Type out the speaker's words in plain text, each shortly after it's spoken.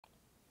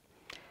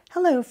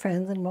Hello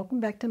friends, and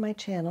welcome back to my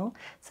channel.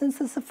 Since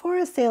the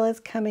Sephora sale is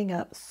coming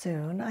up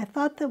soon, I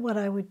thought that what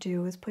I would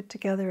do is put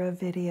together a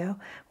video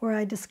where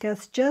I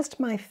discuss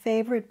just my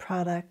favorite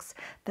products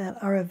that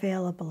are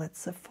available at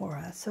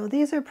Sephora. So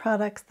these are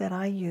products that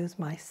I use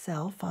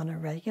myself on a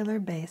regular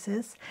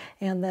basis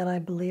and that I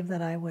believe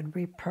that I would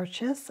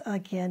repurchase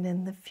again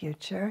in the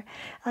future.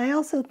 I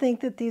also think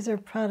that these are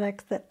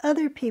products that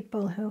other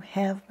people who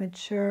have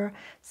mature,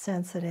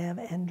 sensitive,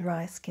 and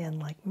dry skin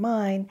like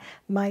mine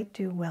might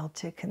do well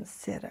to consider.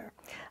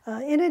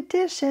 In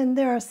addition,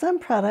 there are some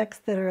products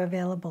that are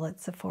available at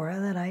Sephora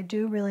that I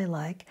do really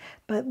like,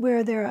 but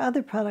where there are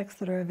other products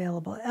that are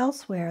available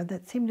elsewhere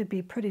that seem to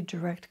be pretty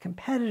direct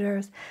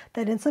competitors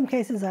that in some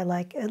cases I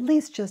like at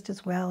least just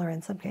as well or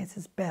in some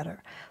cases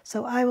better.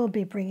 So I will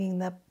be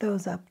bringing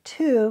those up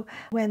too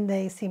when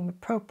they seem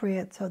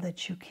appropriate so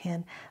that you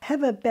can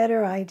have a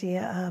better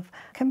idea of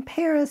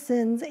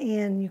comparisons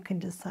and you can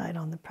decide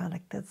on the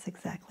product that's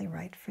exactly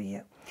right for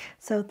you.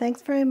 So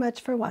thanks very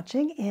much for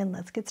watching, and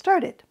let's get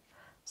started.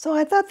 So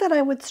I thought that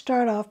I would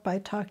start off by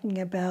talking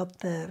about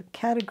the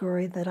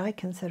category that I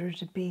consider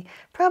to be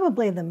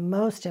probably the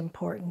most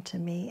important to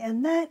me,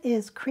 and that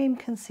is cream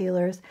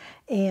concealers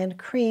and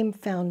cream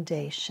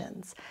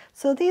foundations.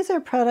 So these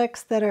are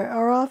products that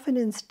are often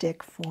in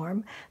stick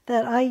form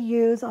that I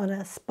use on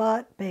a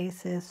spot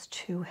basis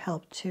to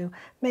help to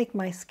make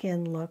my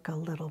skin look a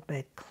little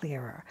bit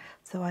clearer.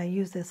 So I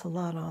use this a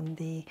lot on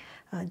the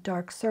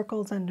dark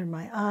circles under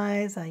my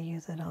eyes. I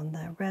use it on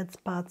the red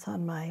spots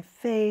on my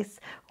face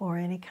or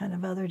any kind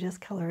of other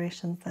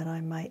discolorations that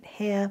I might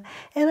have.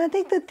 And I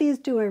think that these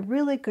do a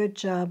really good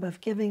job of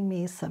giving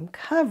me some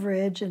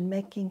coverage and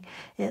making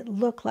it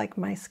look like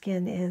my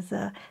skin is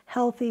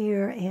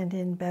healthier and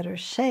in better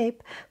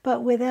shape,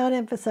 but without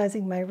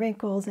emphasizing my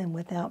wrinkles and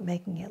without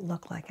making it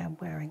look like I'm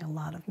wearing a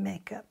lot of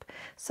makeup.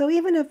 So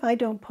even if I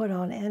don't put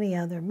on any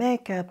other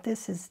makeup,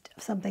 this is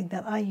something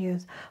that I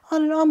use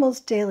on an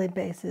almost daily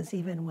basis,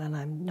 even when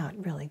I'm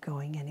not really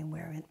going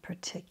anywhere in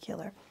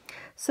particular.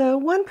 So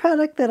one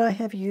product that I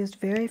have used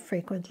very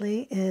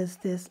frequently is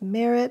this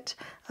Merit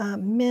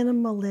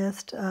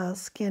MInimalist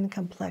Skin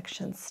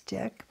Complexion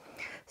Stick.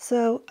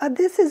 So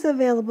this is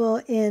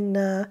available in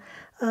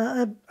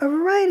a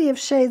variety of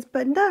shades,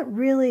 but not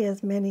really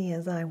as many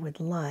as I would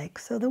like.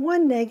 So the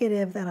one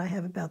negative that I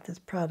have about this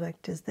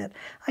product is that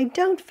I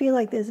don't feel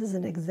like this is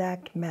an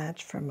exact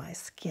match for my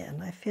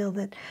skin. I feel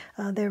that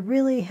there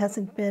really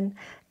hasn't been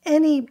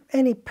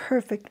any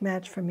perfect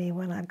match for me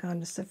when I've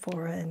gone to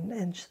Sephora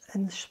and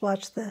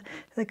swatched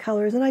the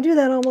colors. And I do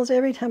that almost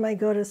every time I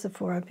go to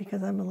Sephora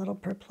because I'm a little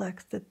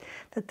perplexed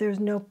that there's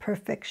no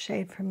perfect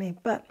shade for me.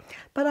 But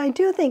I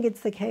do think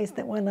it's the case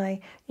that when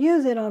I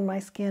use it on my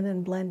skin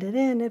and blend it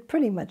in, it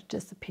pretty much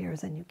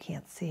disappears and you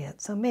can't see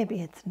it. So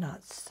maybe it's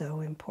not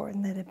so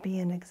important that it be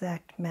an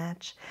exact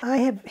match. I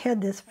have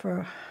had this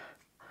for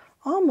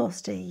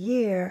almost a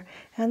year,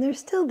 and there's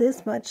still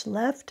this much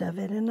left of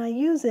it, and I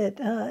use it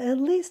at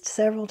least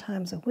several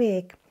times a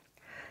week.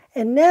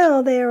 And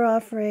now they are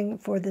offering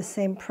for the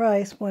same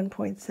price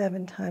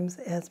 1.7 times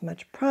as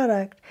much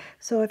product.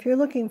 So if you're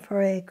looking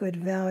for a good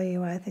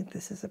value, I think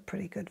this is a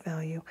pretty good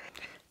value.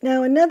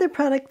 Now, another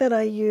product that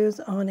I use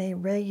on a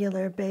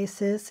regular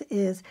basis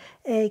is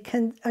a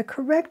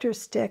corrector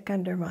stick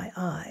under my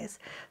eyes.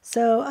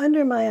 So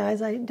under my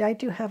eyes, I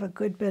do have a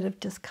good bit of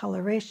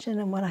discoloration,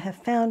 and what I have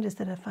found is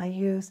that if I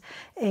use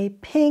a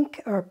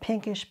pink or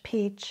pinkish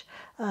peach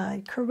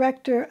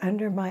corrector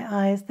under my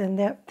eyes, then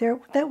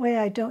that way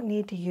I don't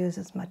need to use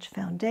as much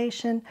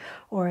foundation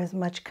or as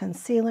much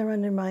concealer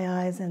under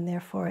my eyes, and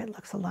therefore it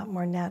looks a lot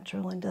more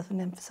natural and doesn't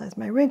emphasize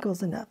my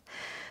wrinkles enough.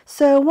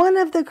 So one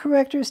of the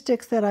corrector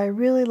sticks that I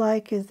really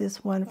like is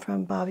this one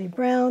from Bobbi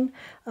Brown.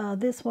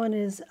 This one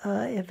is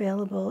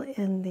available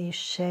in the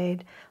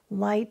shade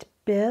Light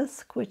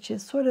Bisque, which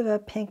is sort of a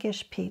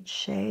pinkish peach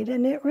shade,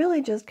 and it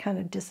really just kind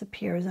of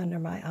disappears under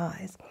my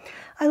eyes.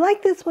 I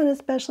like this one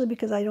especially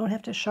because I don't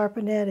have to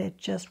sharpen it, it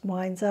just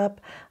winds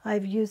up.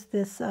 I've used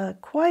this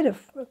quite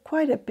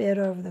a bit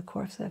over the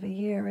course of a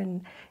year,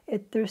 and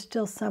there's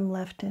still some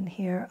left in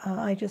here.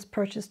 I just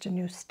purchased a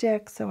new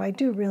stick, so I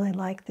do really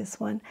like this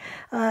one.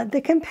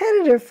 The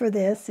competitor for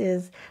this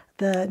is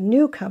the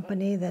new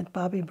company that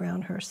Bobbi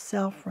Brown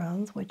herself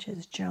runs, which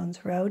is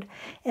Jones Road,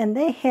 and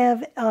they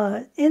have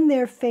in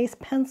their face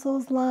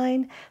pencils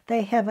line,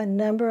 they have a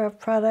number of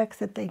products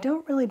that they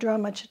don't really draw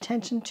much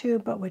attention to,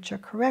 but which are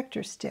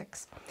corrector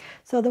sticks.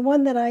 So the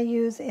one that I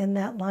use in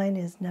that line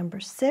is number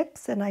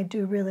 6, and I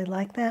do really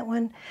like that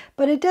one,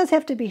 but it does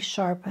have to be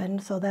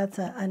sharpened, so that's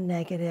a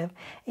negative,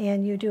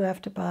 and you do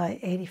have to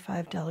buy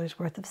 $85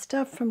 worth of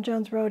stuff from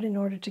Jones Road in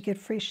order to get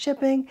free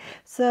shipping,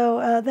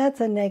 so that's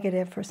a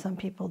negative for some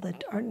people that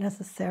aren't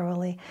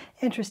necessarily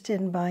interested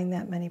in buying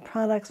that many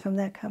products from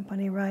that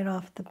company right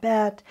off the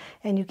bat,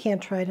 and you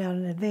can't try it out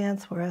in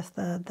advance, whereas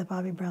the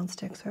Bobbi Brown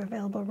sticks are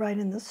available right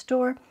in the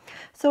store.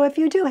 So if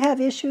you do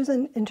have issues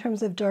in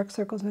terms of dark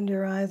circles under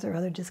your eyes or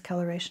other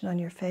discoloration on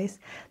your face,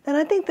 then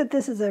I think that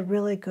this is a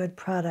really good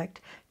product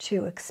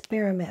to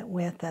experiment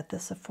with at the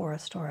Sephora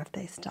store if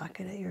they stock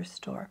it at your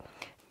store.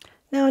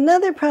 Now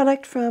another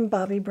product from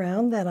Bobbi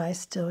Brown that I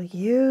still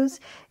use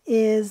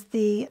is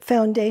the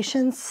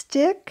foundation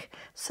stick.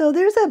 So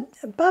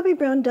Bobbi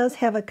Brown does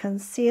have a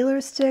concealer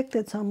stick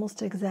that's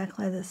almost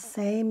exactly the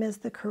same as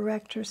the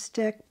corrector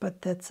stick,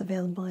 but that's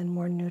available in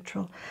more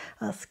neutral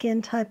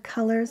skin type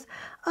colors.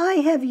 I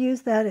have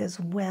used that as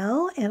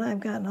well, and I've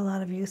gotten a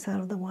lot of use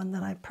out of the one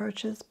that I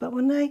purchased. But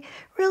when I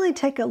really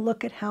take a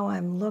look at how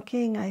I'm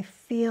looking, I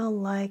feel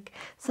like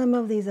some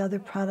of these other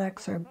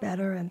products are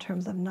better in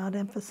terms of not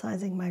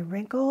emphasizing my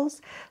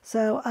wrinkles.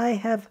 So I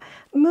have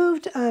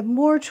moved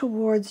more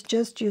towards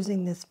just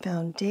using this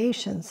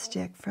foundation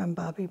stick from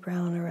Bobbi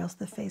Brown, or else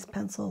the face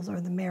pencils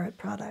or the Merit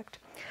product.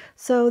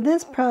 So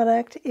this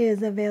product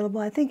is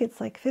available, I think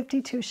it's like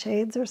 52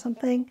 shades or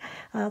something,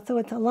 so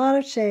it's a lot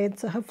of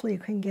shades, so hopefully you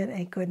can get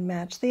a good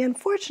match. The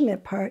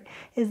unfortunate part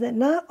is that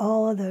not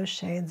all of those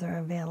shades are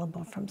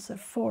available from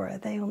Sephora.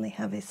 They only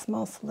have a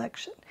small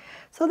selection.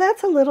 So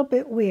that's a little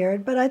bit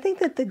weird, but I think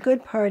that the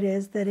good part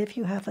is that if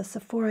you have a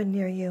Sephora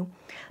near you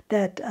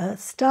that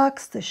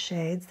stocks the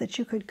shades, that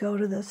you could go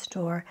to the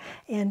store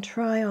and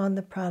try on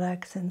the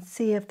products and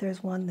see if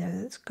there's one there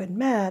that's a good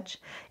match.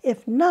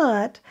 If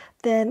not,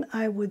 then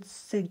I would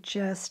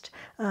suggest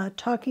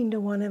talking to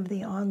one of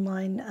the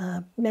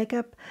online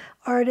makeup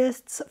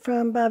artists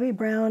from Bobbi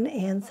Brown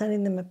and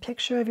sending them a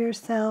picture of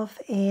yourself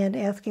and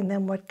asking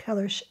them what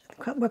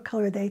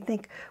color they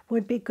think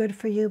would be good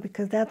for you,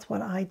 because that's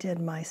what I did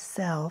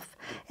myself.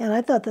 And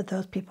I thought that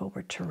those people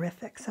were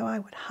terrific. So I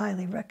would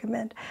highly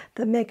recommend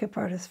the makeup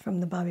artist from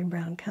the Bobbi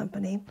Brown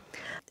company.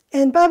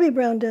 And Bobbi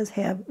Brown does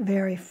have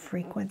very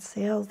frequent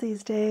sales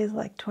these days,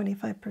 like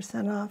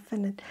 25% off,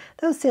 and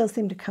those sales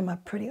seem to come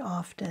up pretty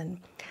often.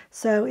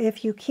 So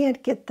if you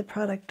can't get the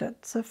product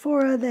at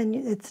Sephora, then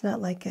it's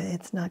not like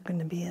it's not going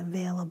to be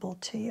available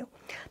to you.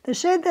 The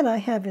shade that I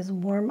have is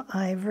Warm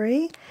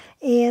Ivory,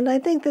 and I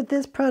think that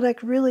this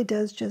product really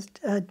does just,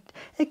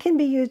 it can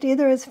be used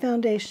either as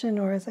foundation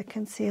or as a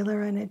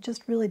concealer, and it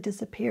just really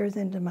disappears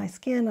into my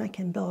skin. I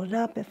can build it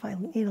up if I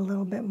need a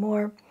little bit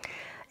more.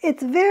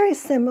 It's very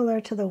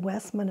similar to the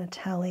Westman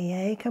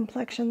Atelier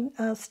complexion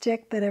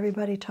stick that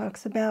everybody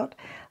talks about,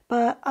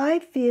 but I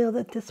feel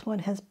that this one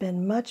has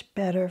been much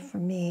better for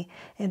me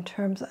in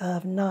terms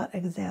of not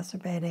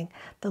exacerbating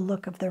the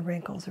look of the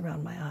wrinkles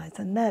around my eyes,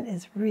 and that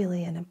is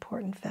really an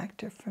important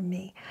factor for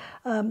me.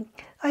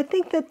 I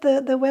think that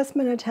the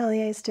Westman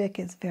Atelier stick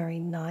is very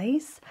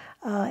nice,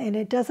 and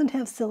it doesn't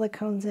have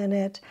silicones in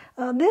it.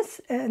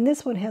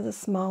 This one has a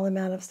small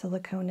amount of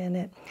silicone in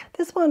it.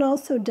 This one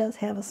also does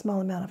have a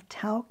small amount of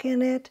talc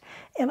in it,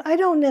 and I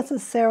don't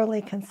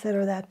necessarily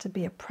consider that to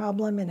be a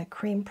problem in a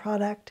cream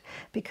product,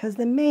 because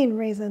the main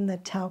reason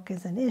that talc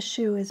is an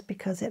issue is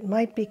because it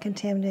might be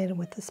contaminated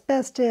with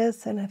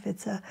asbestos, and if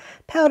it's a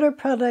powder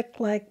product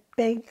like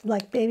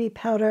baby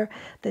powder,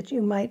 that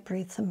you might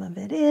breathe some of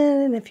it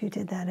in, and if you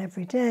did that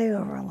every day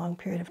over a long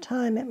period of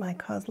time, it might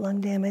cause lung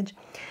damage.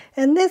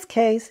 In this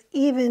case,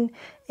 even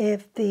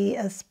if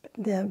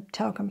the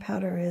talcum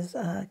powder is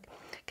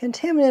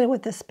contaminated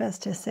with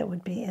asbestos, it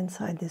would be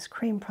inside this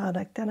cream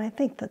product, and I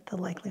think that the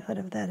likelihood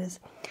of that is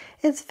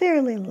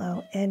fairly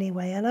low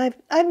anyway. And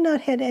I've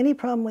not had any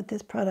problem with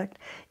this product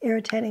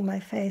irritating my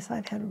face.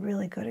 I've had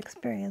really good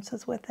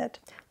experiences with it.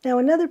 Now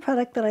another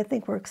product that I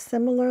think works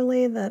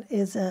similarly, that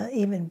is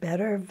even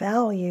better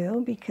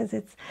value because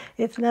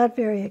it's not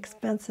very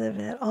expensive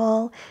at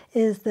all,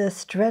 is the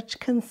Stretch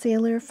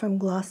Concealer from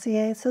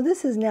Glossier. So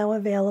this is now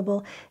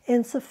available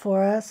in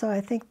Sephora. So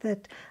I think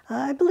that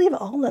I believe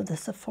all of the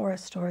Sephora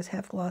stores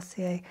have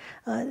Glossier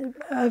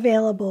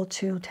available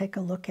to take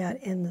a look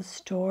at in the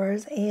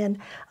stores. And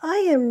I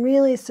am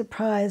really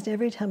surprised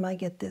every time I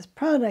get this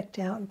product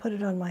out and put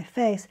it on my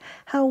face,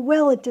 how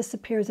well it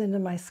disappears into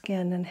my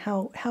skin and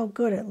how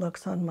good it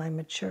looks on my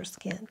mature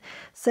skin.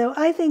 So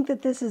I think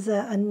that this is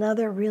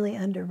another really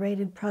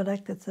underrated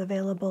product that's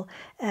available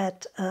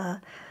at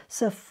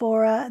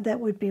Sephora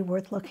that would be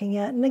worth looking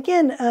at. And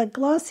again,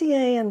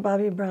 Glossier and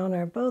Bobbi Brown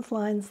are both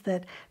lines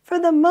that, for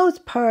the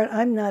most part,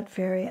 I'm not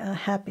very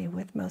happy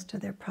with most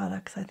of their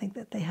products. I think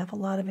that they have a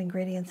lot of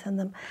ingredients in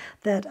them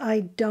that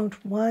I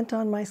don't want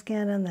on my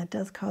skin, and that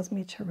do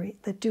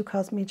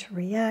cause me to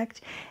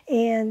react.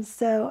 And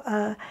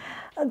so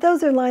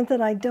those are lines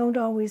that I don't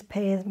always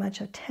pay as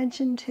much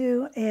attention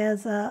to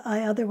as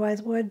I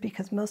otherwise would,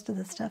 because most of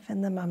the stuff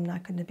in them I'm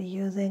not going to be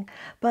using.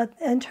 But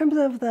in terms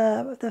of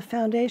the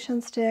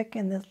foundation stick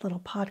and this little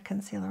pot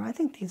concealer, I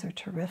think these are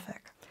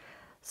terrific.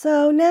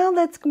 So now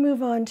let's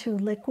move on to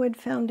liquid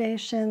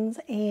foundations.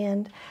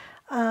 And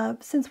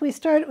since we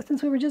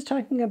were just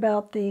talking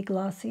about the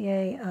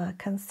Glossier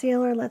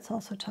concealer, let's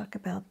also talk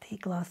about the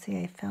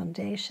Glossier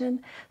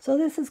foundation. So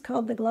this is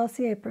called the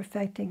Glossier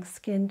Perfecting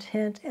Skin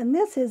Tint, and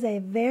this is a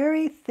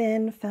very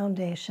thin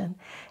foundation,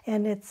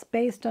 and it's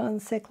based on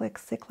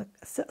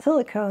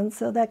silicone,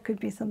 so that could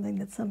be something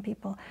that some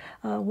people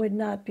would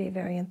not be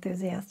very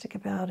enthusiastic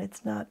about.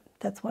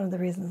 That's one of the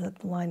reasons that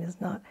the line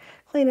is not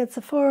clean at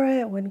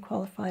Sephora. It wouldn't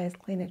qualify as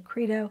clean at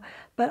Credo.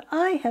 But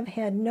I have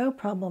had no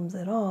problems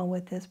at all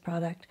with this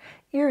product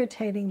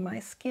irritating my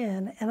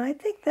skin. And I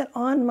think that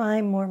on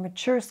my more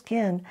mature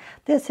skin,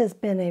 this has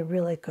been a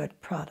really good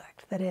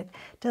product, that it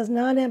does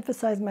not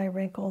emphasize my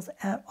wrinkles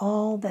at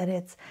all, that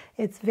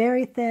it's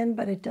very thin,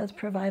 but it does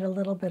provide a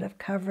little bit of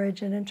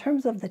coverage. And in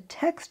terms of the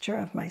texture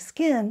of my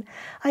skin,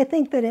 I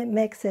think that it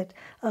makes it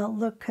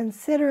look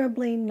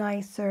considerably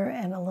nicer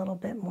and a little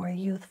bit more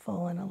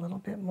youthful and a little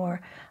bit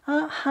more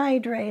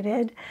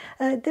hydrated.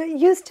 There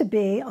used to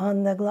be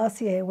on the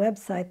Glossier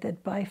website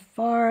that by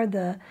far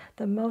the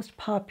most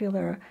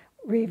popular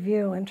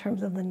review in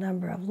terms of the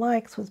number of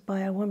likes was by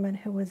a woman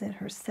who was in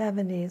her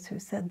 70s who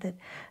said that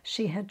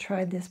she had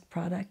tried this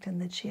product and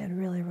that she had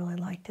really, really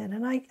liked it.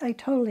 And I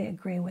totally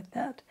agree with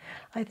that.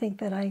 I think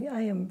that I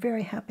am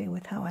very happy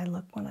with how I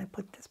look when I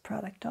put this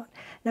product on.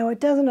 Now, it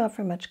doesn't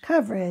offer much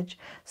coverage,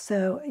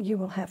 so you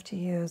will have to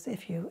use,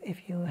 if you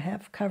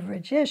have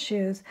coverage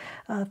issues,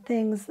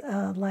 things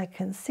like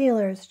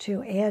concealers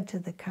to add to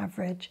the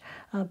coverage.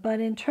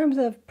 But in terms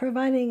of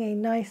providing a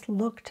nice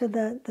look to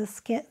the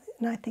skin,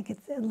 and I think it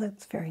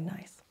looks very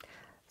nice.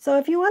 So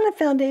if you want a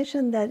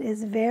foundation that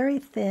is very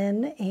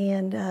thin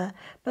and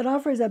but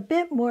offers a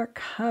bit more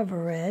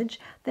coverage,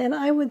 then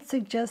I would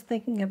suggest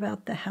thinking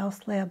about the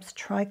Haus Labs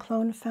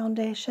Triclone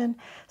foundation.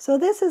 So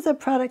this is a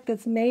product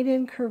that's made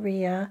in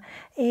Korea,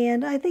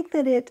 and I think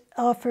that it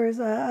offers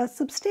a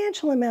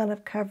substantial amount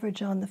of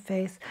coverage on the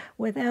face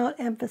without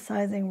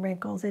emphasizing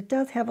wrinkles. It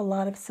does have a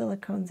lot of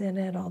silicones in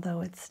it,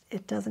 although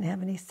it doesn't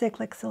have any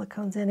cyclic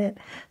silicones in it,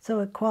 so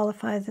it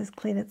qualifies as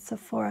clean at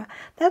Sephora.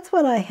 That's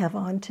what I have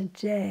on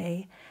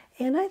today.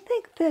 And I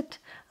think that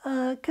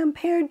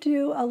compared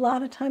to a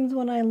lot of times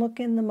when I look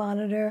in the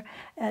monitor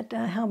at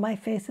how my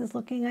face is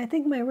looking, I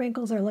think my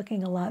wrinkles are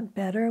looking a lot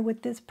better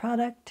with this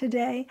product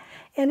today.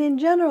 And in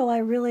general, I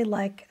really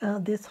like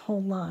this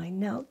whole line.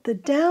 Now, the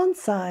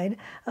downside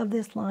of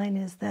this line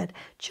is that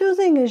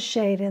choosing a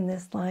shade in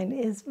this line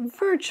is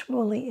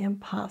virtually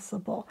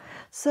impossible.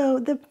 So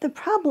the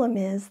problem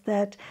is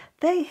that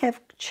they have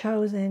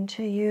chosen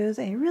to use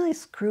a really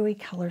screwy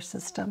color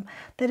system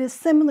that is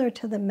similar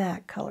to the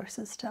MAC color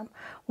system,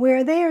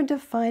 where they are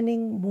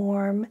defining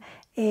warm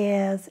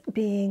as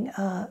being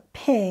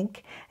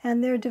pink,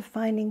 and they're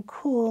defining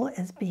cool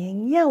as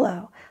being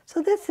yellow.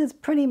 So this is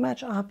pretty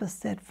much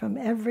opposite from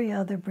every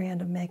other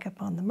brand of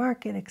makeup on the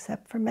market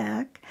except for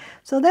MAC.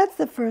 So that's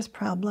the first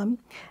problem.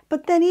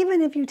 But then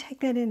even if you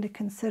take that into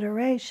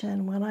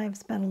consideration, when I've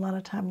spent a lot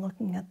of time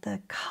looking at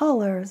the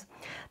colors,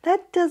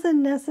 that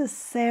doesn't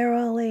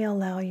necessarily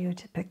allow you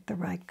to pick the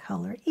right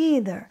color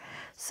either.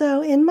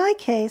 So in my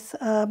case,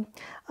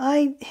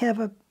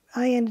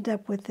 I ended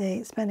up with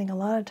spending a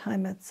lot of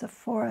time at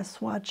Sephora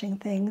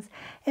swatching things,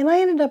 and I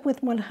ended up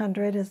with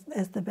 100 as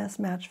the best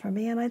match for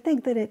me. And I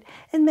think that it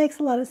makes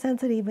a lot of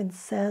sense. It even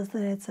says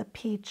that it's a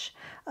peach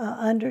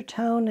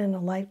undertone and a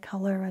light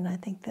color, and I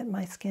think that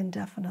my skin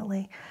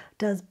definitely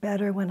does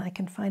better when I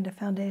can find a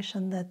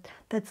foundation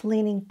that's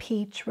leaning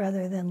peach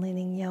rather than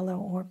leaning yellow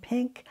or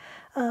pink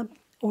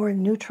or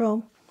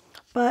neutral.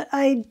 But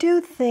I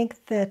do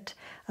think that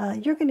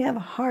you're going to have a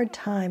hard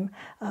time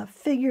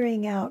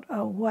figuring out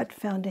what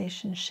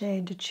foundation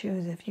shade to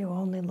choose if you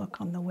only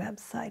look on the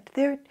website.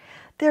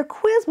 Their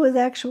quiz was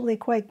actually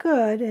quite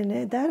good,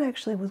 and that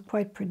actually was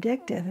quite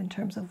predictive in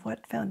terms of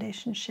what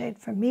foundation shade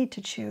for me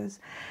to choose.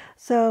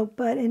 So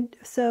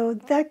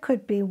that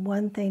could be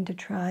one thing to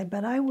try,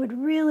 but I would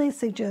really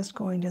suggest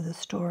going to the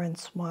store and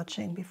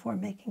swatching before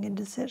making a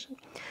decision.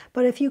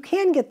 But if you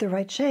can get the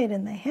right shade,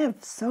 and they have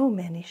so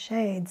many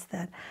shades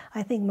that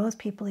I think most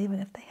people,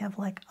 even if they have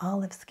like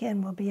olive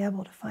skin, will be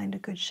able to find a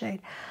good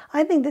shade.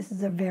 I think this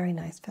is a very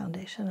nice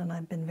foundation, and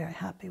I've been very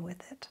happy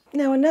with it.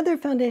 Now, another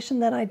foundation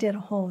that I did a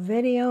whole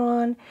video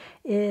on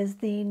is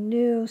the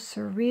new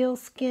Surreal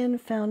Skin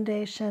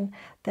foundation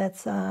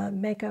that's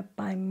makeup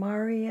by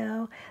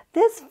Mario.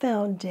 This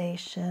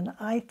foundation,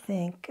 I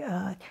think,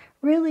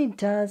 really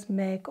does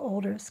make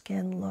older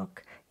skin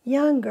look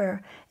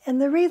younger. And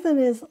the reason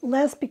is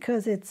less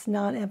because it's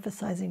not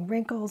emphasizing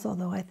wrinkles,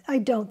 although I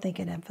don't think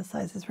it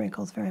emphasizes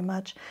wrinkles very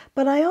much.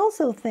 But I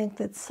also think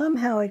that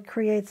somehow it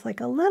creates like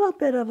a little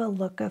bit of a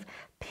look of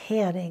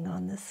padding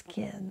on the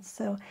skin.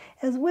 So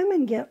as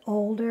women get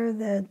older,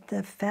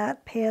 the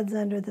fat pads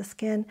under the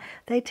skin,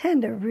 they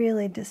tend to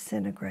really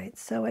disintegrate.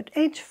 So at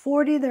age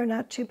 40, they're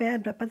not too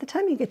bad, but by the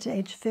time you get to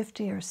age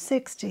 50 or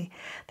 60,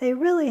 they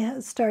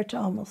really start to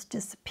almost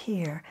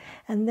disappear.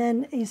 And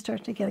then you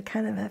start to get a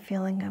kind of a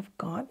feeling of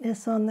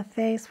gauntness on the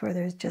face where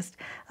there's just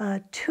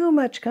too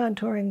much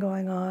contouring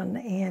going on,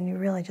 and you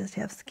really just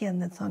have skin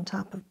that's on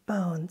top of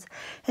bones.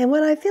 And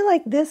what I feel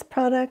like this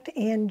product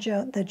and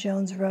the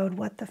Jones Road,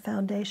 what the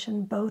foundation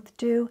both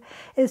do,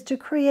 is to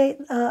create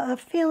a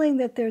feeling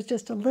that there's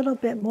just a little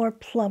bit more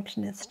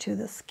plumpness to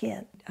the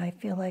skin. I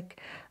feel like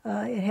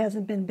it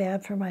hasn't been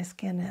bad for my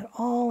skin at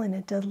all, and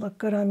it does look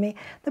good on me.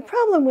 The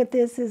problem with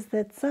this is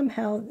that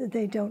somehow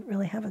they don't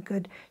really have a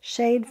good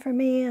shade for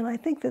me, and I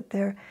think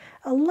that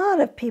a lot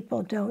of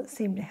people don't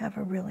seem to have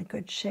a really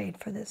good shade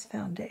for this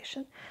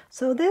foundation.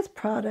 So this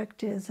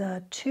product is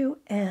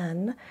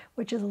 2N,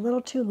 which is a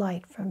little too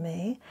light for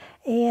me.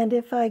 And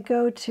if I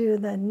go to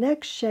the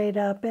next shade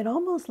up, it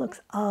almost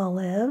looks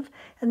olive.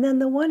 And then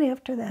the one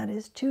after that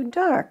is too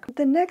dark.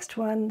 The next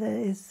one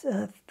is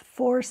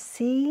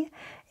 4C,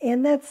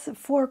 and that's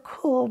for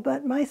cool,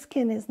 but my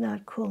skin is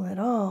not cool at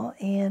all,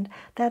 and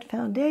that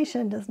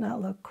foundation does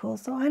not look cool,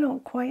 so I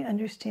don't quite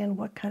understand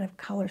what kind of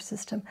color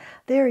system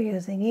they're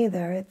using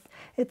either.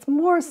 It's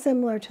more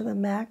similar to the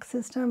MAC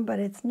system, but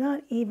it's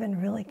not even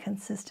really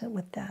consistent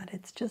with that.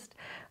 It's just,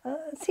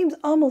 it seems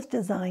almost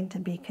designed to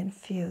be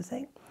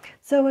confusing.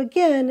 So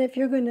again, if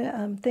you're going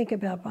to think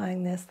about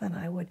buying this, then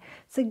I would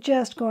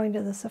suggest going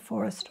to the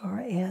Sephora store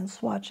and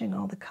swatching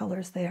all the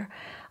colors there.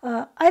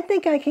 I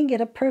think I can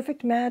get a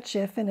perfect match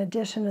if, in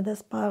addition to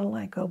this bottle,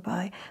 I go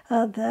buy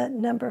the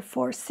number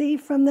 4C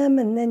from them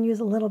and then use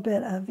a little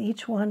bit of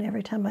each one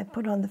every time I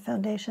put on the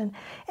foundation.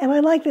 And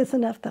I like this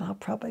enough that I'll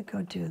probably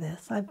go do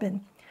this. I've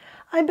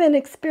been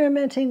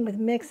experimenting with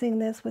mixing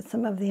this with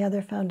some of the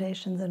other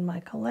foundations in my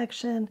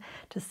collection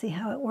to see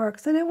how it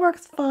works. And it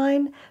works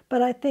fine,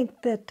 but I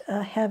think that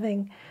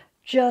having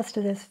just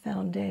this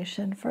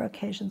foundation for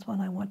occasions when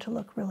I want to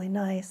look really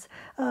nice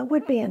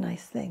would be a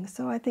nice thing.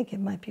 So I think it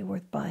might be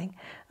worth buying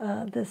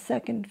the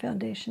second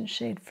foundation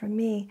shade for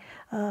me.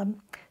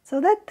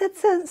 So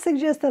that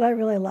suggests that I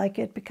really like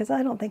it, because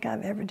I don't think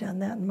I've ever done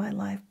that in my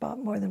life,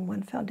 bought more than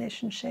one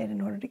foundation shade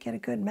in order to get a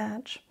good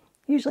match.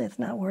 Usually it's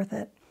not worth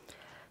it.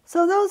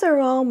 So those are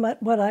all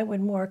what I would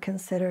more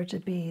consider to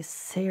be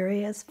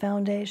serious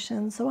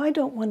foundations. So I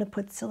don't want to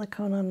put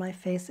silicone on my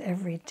face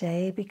every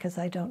day, because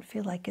I don't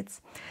feel like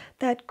it's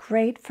that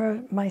great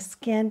for my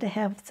skin to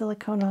have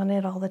silicone on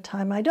it all the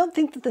time. I don't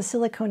think that the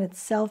silicone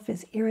itself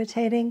is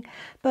irritating,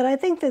 but I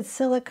think that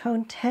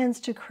silicone tends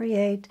to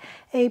create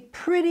a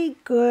pretty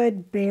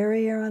good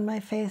barrier on my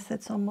face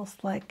that's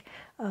almost like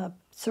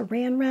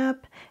saran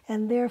wrap,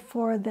 and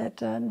therefore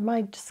that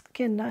my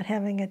skin not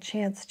having a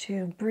chance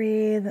to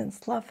breathe and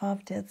slough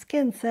off dead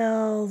skin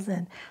cells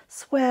and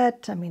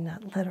sweat. I mean,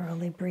 not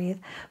literally breathe,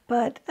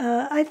 but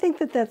I think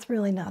that that's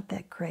really not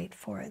that great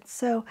for it.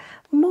 So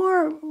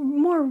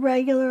more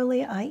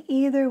regularly, I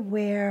either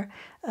wear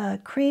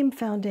cream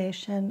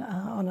foundation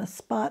on a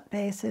spot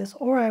basis,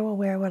 or I will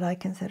wear what I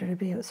consider to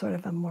be sort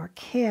of a more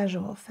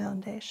casual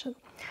foundation.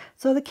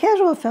 So the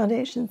casual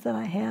foundations that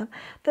I have,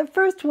 the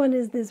first one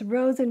is this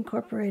Rose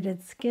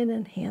Incorporated Skin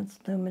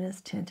Enhanced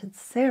Luminous Tinted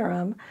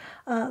Serum.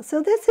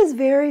 So this is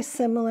very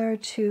similar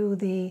to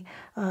the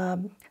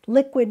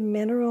Liquid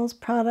Minerals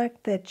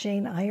product that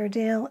Jane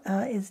Iredale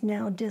is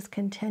now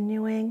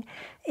discontinuing,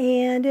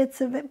 and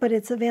it's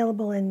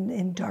available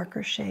in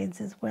darker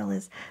shades as well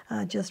as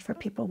just for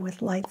people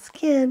with light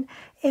skin.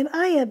 And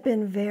I have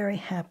been very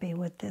happy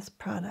with this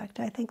product.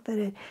 I think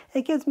that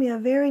it gives me a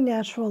very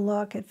natural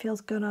look. It feels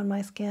good on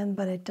my skin,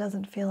 but it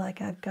doesn't feel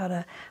like I've got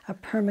a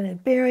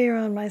permanent barrier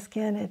on my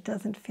skin. It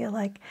doesn't feel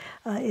like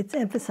it's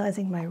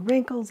emphasizing my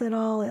wrinkles at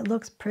all. It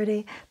looks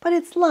pretty, but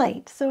it's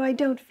light, so I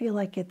don't feel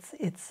like it's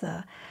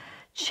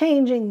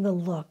changing the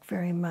look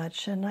very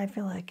much. And I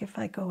feel like if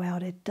I go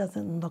out, it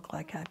doesn't look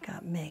like I've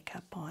got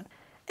makeup on.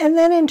 And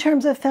then in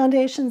terms of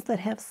foundations that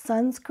have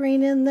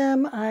sunscreen in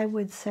them, I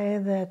would say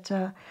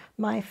that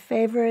my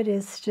favorite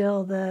is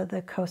still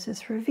the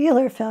Kosas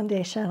Revealer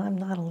foundation. I'm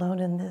not alone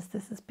in this.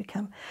 This has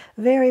become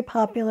very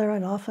popular,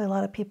 and awfully a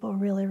lot of people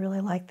really, really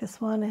like this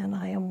one, and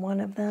I am one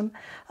of them.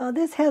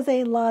 This has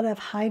a lot of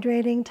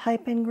hydrating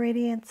type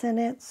ingredients in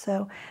it,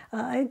 so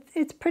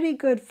it's pretty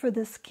good for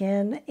the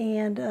skin,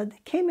 and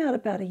it came out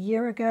about a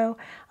year ago.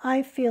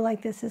 I feel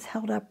like this has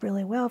held up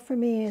really well for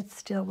me. It's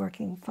still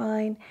working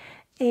fine.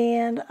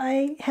 And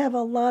I have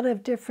a lot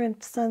of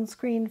different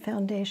sunscreen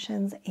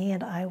foundations,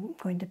 and I'm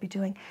going to be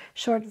doing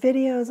short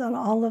videos on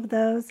all of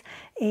those.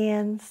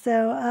 And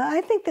so I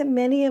think that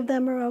many of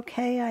them are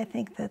okay. I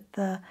think that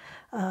the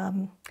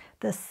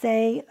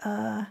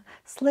Saie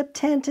Slip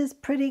Tint is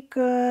pretty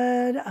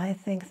good. I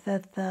think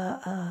that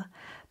the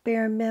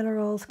Bare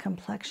Minerals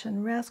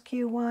Complexion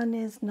Rescue one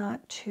is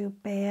not too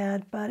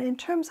bad, but in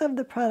terms of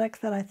the products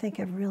that I think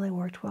have really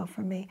worked well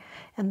for me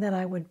and that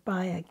I would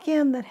buy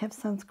again that have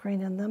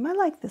sunscreen in them, I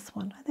like this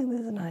one. I think this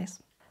is nice.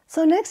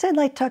 So next I'd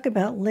like to talk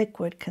about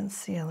liquid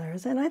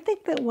concealers, and I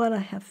think that what I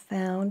have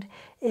found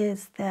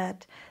is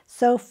that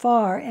so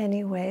far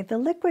anyway, the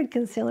liquid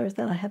concealers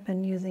that I have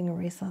been using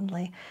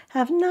recently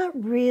have not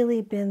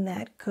really been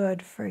that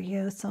good for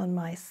use on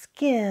my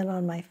skin,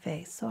 on my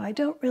face. So I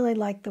don't really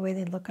like the way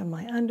they look on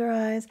my under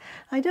eyes.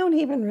 I don't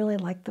even really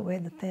like the way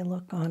that they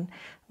look on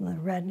the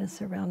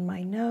redness around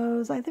my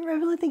nose. I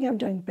really think I'm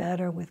doing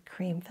better with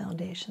cream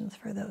foundations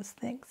for those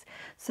things.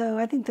 So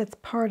I think that's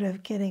part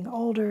of getting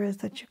older, is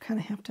that you kind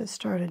of have to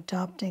start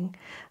adopting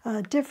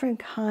different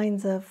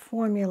kinds of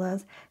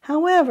formulas.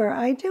 However,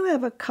 I I do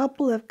have a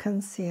couple of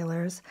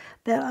concealers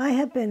that I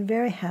have been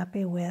very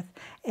happy with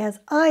as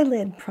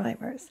eyelid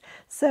primers.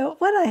 So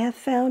what I have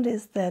found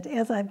is that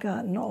as I've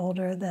gotten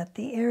older, that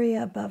the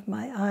area above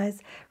my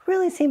eyes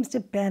really seems to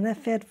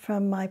benefit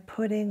from my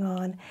putting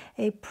on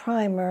a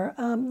primer,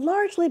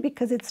 largely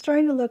because it's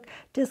starting to look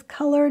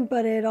discolored,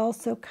 but it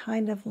also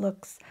kind of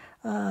looks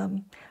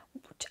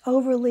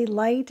overly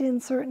light in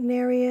certain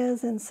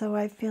areas, and so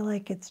I feel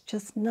like it's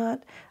just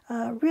not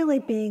really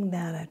being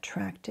that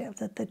attractive,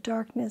 that the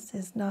darkness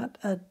is not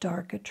a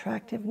dark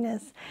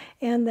attractiveness,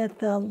 and that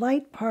the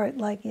light part,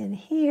 like in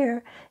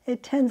here,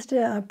 it tends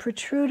to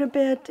protrude a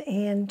bit,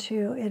 and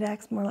it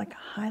acts more like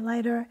a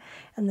highlighter,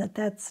 and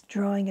that's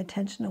drawing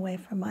attention away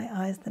from my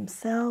eyes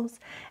themselves.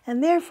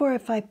 And therefore,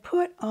 if I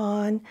put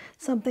on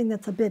something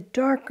that's a bit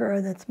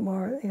darker, that's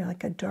more,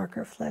 like a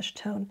darker flesh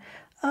tone,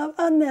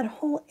 on that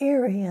whole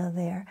area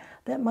there,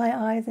 that my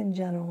eyes in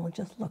general will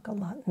just look a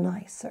lot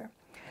nicer.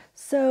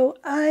 So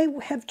I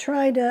have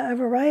tried a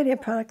variety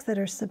of products that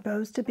are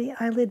supposed to be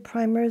eyelid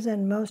primers,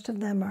 and most of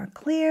them are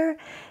clear,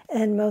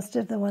 and most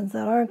of the ones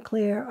that aren't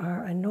clear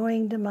are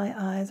annoying to my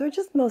eyes, or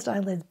just most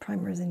eyelid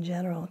primers in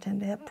general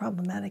tend to have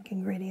problematic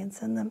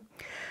ingredients in them.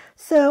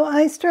 So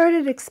I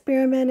started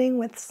experimenting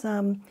with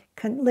some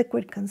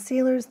liquid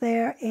concealers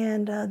there,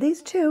 and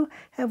these two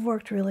have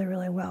worked really,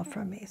 really well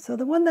for me. So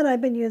the one that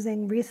I've been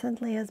using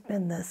recently has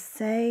been the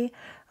Saie,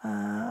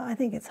 I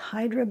think it's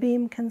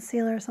Hydrabeam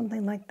concealer,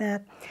 something like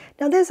that.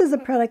 Now this is a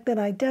product that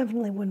I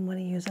definitely wouldn't want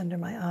to use under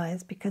my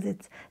eyes because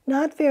it's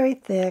not very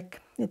thick.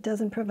 It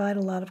doesn't provide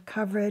a lot of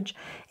coverage,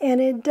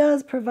 and it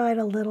does provide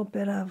a little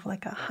bit of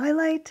like a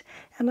highlight,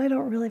 and I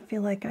don't really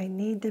feel like I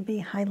need to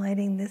be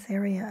highlighting this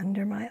area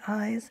under my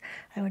eyes.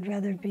 I would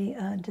rather be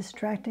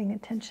distracting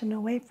attention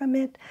away from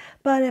it.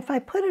 But if I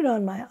put it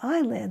on my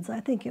eyelids, I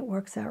think it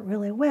works out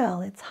really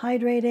well. It's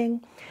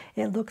hydrating,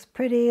 it looks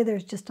pretty,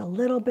 there's just a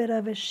little bit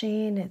of a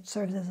sheen, it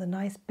serves as a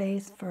nice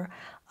base for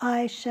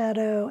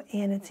eyeshadow,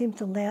 and it seems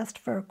to last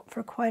for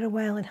quite a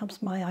while and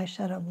helps my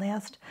eyeshadow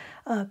last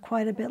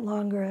quite a bit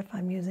longer if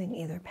I'm using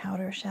either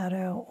powder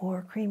shadow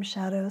or cream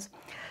shadows.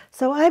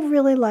 So I've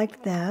really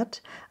liked that.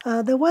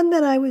 The one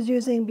that I was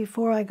using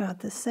before I got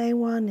the Saie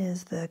one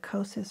is the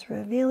Kosas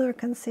Revealer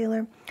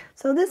Concealer.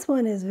 So this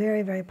one is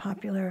very, very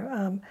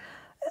popular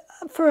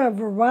for a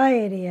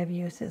variety of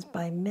uses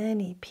by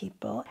many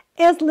people.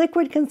 As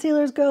liquid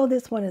concealers go,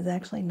 this one is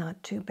actually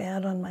not too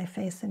bad on my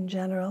face in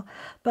general,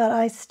 but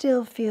I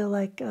still feel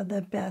like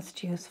the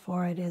best use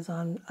for it is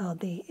on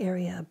the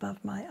area above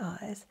my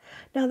eyes.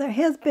 Now there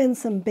has been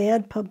some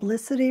bad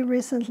publicity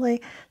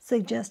recently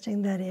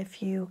suggesting that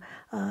if you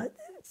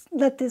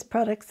let this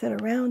product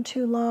sit around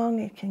too long,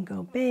 it can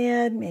go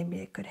bad. Maybe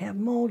it could have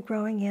mold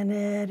growing in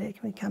it. It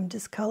can become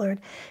discolored.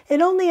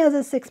 It only has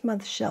a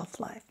 6-month shelf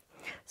life.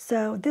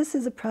 So this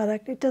is a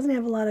product, it doesn't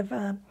have a lot of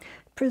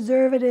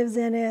preservatives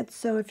in it,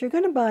 so if you're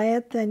going to buy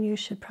it, then you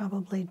should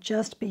probably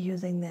just be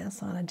using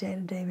this on a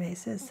day-to-day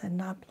basis and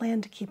not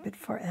plan to keep it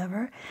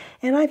forever.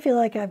 And I feel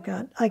like I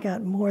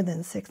got more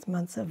than 6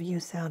 months of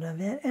use out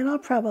of it, and I'll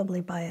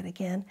probably buy it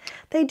again.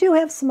 They do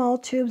have small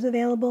tubes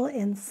available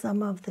in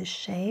some of the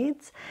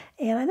shades,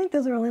 and I think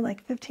those are only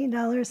like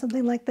 $15,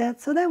 something like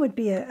that, so that would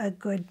be a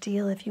good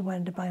deal if you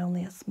wanted to buy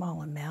only a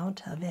small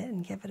amount of it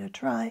and give it a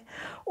try,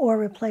 or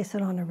replace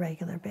it on a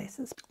regular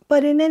basis.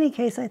 But in any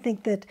case, I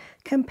think that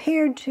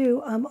compared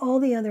to all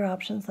the other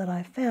options that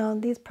I've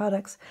found, these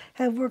products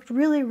have worked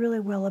really, really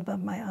well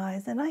above my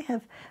eyes, and I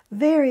have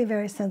very,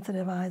 very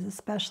sensitive eyes,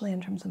 especially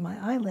in terms of my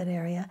eyelid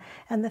area,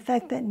 and the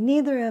fact that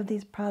neither of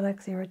these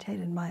products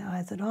irritated my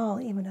eyes at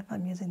all, even if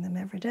I'm using them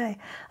every day,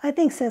 I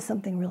think says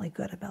something really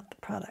good about the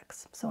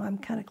products. So I'm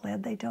kind of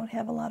glad they don't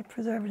have a lot of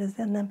preservatives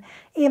in them,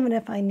 even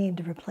if I need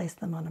to replace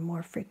them on a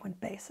more frequent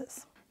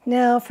basis.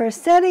 Now for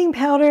setting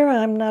powder,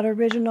 I'm not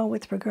original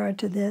with regard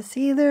to this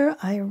either.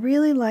 I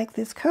really like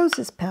this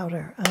Kosas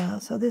powder.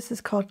 So this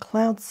is called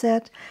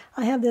Cloudset.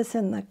 I have this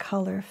in the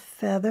color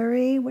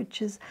Feathery,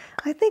 which is,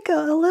 I think,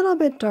 a little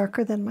bit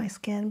darker than my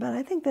skin, but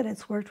I think that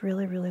it's worked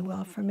really, really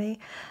well for me.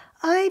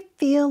 I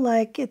feel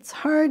like it's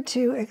hard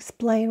to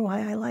explain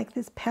why I like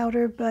this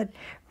powder, but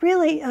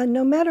really,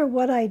 no matter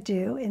what I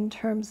do in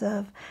terms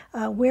of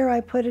where I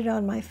put it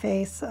on my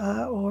face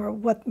or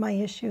what my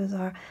issues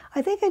are,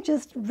 I think it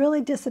just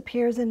really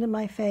disappears into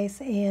my face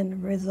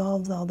and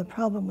resolves all the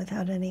problem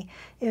without any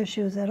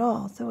issues at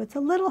all. So it's a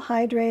little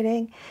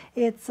hydrating.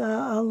 It's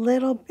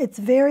it's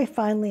very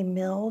finely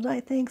milled,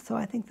 I think, so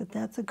I think that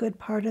that's a good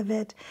part of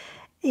it.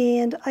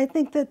 And I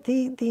think that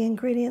the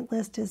ingredient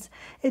list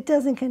it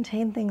doesn't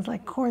contain things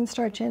like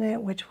cornstarch in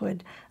it, which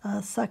would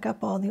suck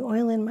up all the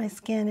oil in my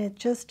skin. It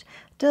just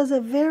does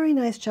a very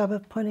nice job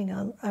of putting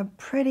a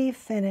pretty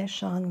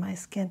finish on my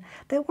skin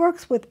that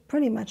works with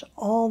pretty much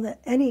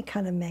any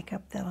kind of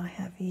makeup that I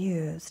have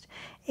used.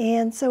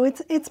 And so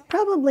it's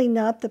probably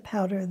not the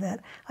powder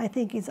that I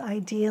think is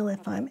ideal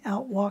if I'm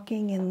out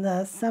walking in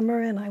the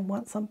summer and I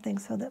want something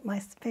so that my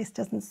face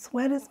doesn't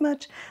sweat as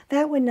much.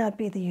 That would not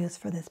be the use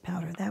for this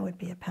powder. That would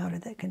be a powder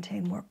that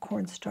contained more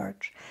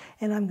cornstarch,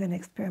 and I'm going to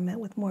experiment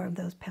with more of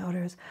those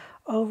powders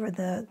over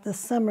the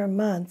summer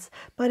months.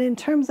 But in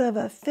terms of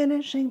a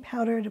finishing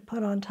powder to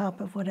put on top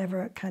of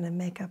whatever kind of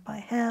makeup I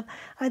have,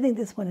 I think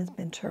this one has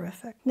been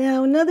terrific.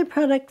 Now, another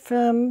product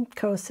from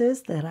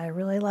Kosas that I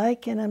really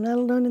like, and I'm not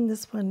alone in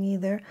this one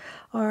either,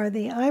 are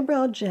the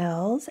eyebrow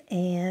gels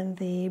and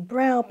the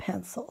brow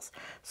pencils.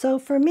 So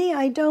for me,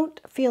 I don't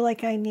feel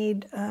like I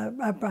need a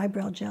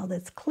eyebrow gel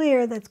that's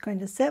clear, that's going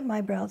to set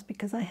my brows,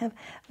 because I have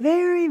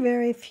very,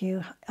 very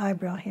few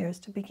eyebrow hairs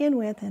to begin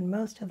with, and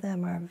most of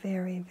them are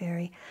very,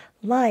 very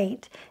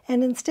light.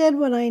 And instead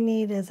what I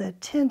need is a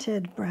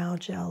tinted brow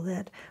gel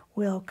that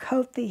will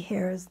coat the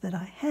hairs that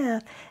I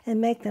have and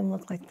make them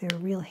look like they're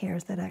real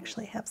hairs that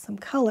actually have some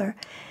color.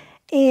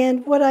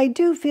 And what I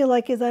do feel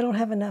like is I don't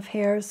have enough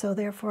hairs, so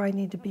therefore I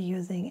need to be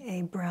using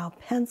a brow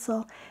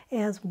pencil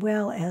as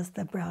well as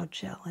the brow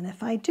gel. And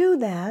if I do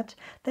that,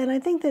 then I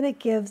think that it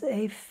gives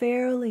a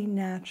fairly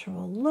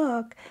natural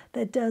look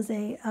that does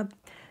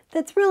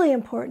that's really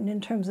important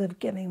in terms of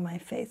giving my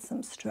face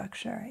some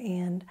structure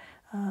and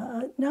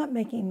not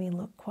making me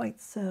look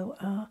quite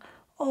so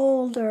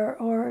old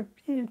or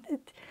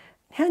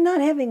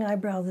not having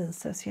eyebrows is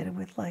associated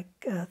with like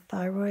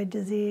thyroid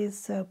disease,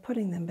 so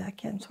putting them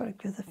back in sort of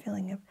gives a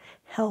feeling of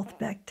health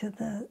back to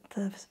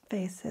the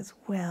face as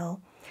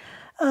well.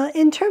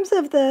 In terms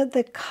of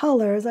the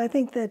colors, I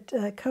think that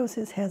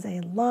Kosas has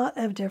a lot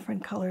of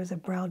different colors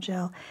of brow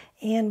gel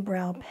and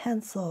brow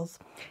pencils,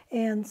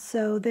 and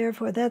so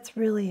therefore that's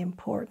really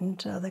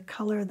important. The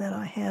color that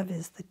I have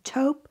is the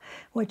taupe,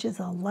 which is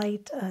a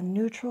light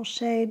neutral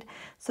shade,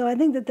 so I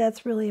think that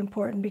that's really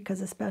important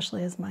because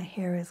especially as my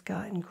hair has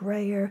gotten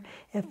grayer,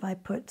 if I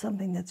put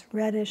something that's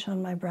reddish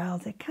on my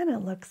brows, it kind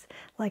of looks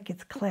like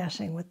it's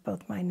clashing with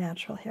both my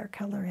natural hair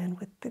color and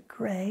with the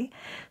gray.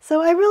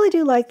 So I really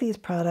do like these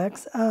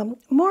products.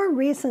 More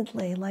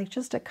recently, like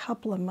just a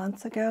couple of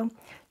months ago,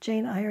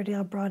 Jane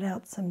Iredale brought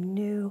out some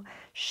new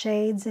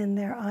shades in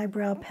their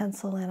eyebrow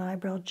pencil and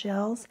eyebrow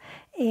gels,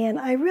 and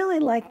I really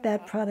like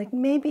that product,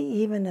 maybe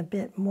even a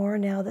bit more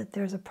now that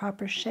there's a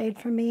proper shade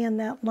for me in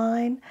that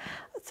line.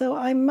 So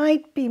I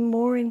might be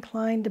more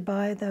inclined to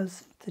buy the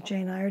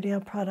Jane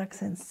Iredale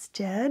products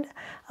instead,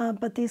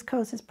 but these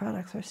Kosas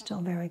products are still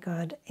very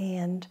good.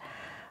 And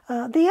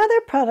the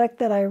other product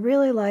that I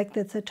really like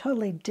that's a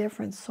totally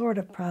different sort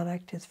of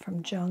product is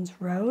from Jones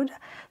Road.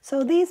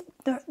 So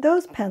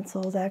those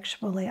pencils,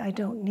 actually, I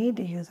don't need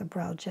to use a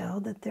brow gel.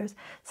 That there's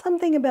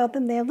something about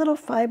them. They have little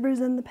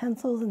fibers in the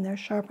pencils, and they're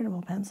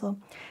sharpenable pencil.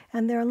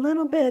 And they're a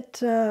little bit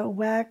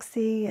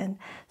waxy, and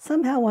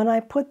somehow when I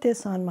put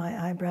this on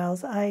my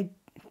eyebrows, I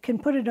can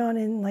put it on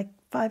in like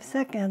 5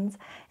 seconds,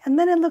 and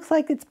then it looks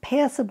like it's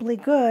passably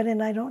good,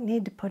 and I don't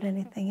need to put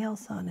anything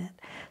else on it.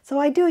 So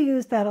I do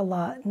use that a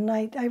lot, and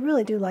I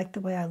really do like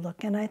the way I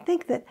look. And I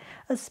think that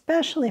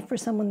especially for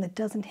someone that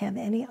doesn't have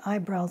any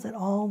eyebrows at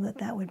all,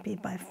 that would be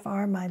by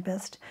far my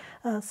best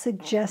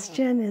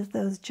suggestion is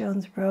those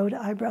Jones Road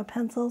eyebrow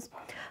pencils.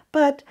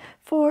 But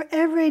for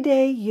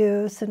everyday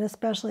use, and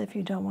especially if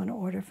you don't want to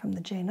order from the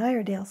Jane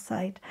Iredale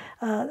site,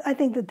 I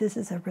think that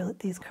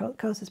these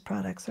Kosas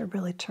products are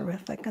really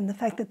terrific. And the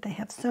fact that they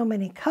have so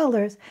many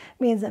colors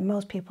means that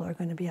most people are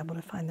going to be able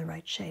to find the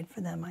right shade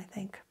for them, I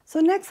think. So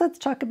next, let's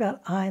talk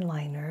about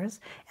eyeliners.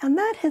 And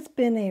that has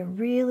been a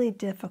really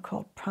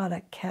difficult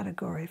product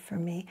category for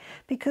me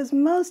because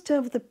most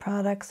of the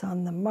products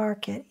on the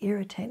market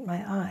irritate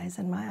my eyes,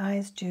 and my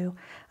eyes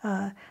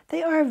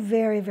they are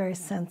very, very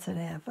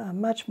sensitive,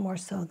 much more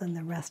so than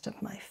the rest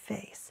of my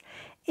face.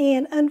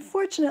 And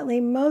unfortunately,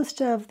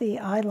 most of the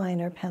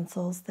eyeliner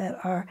pencils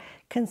that are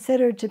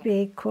considered to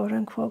be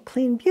quote-unquote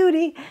clean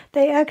beauty,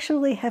 they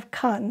actually have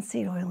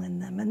cottonseed oil in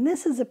them. And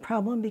this is a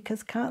problem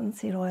because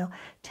cottonseed oil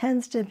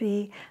tends to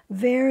be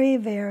very,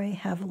 very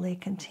heavily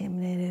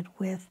contaminated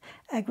with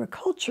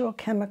agricultural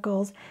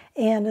chemicals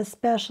and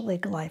especially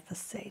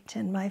glyphosate.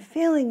 And my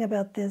feeling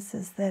about this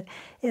is that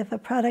if a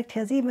product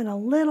has even a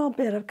little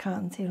bit of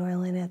cottonseed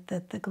oil in it,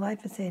 that the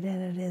glyphosate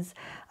in it is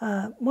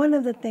one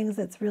of the things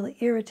that's really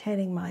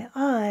irritating my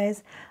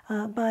eyes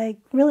by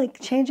really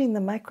changing the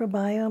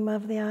microbiome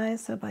of the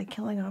eyes, so by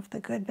killing off the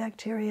good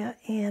bacteria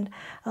and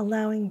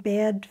allowing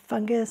bad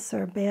fungus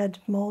or bad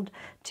mold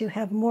to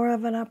have more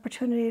of an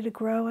opportunity to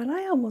grow. And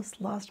I almost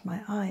lost my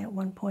eye at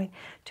one point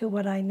to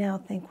what I now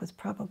think was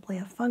probably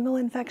a fungal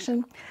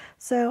infection.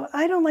 So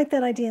I don't like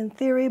that idea in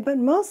theory, but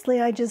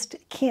mostly I just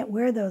can't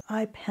wear those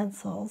eye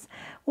pencils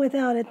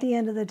without, at the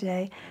end of the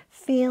day,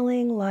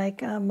 feeling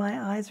like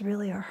my eyes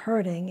really are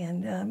hurting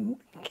and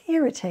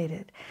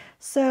irritated.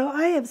 So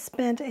I have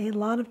spent a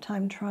lot of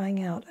time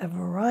trying out a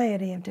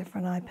variety of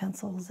different eye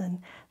pencils, and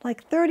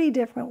like 30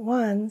 different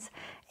ones,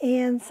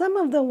 and some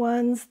of the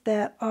ones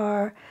that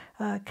are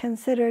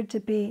considered to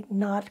be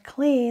not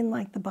clean,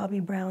 like the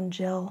Bobbi Brown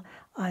gel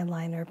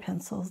eyeliner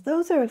pencils,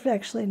 those have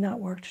actually not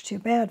worked too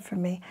bad for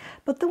me.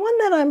 But the one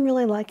that I'm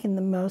really liking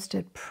the most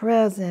at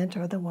present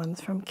are the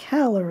ones from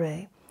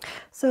Caliray.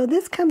 So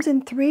this comes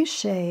in 3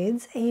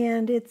 shades,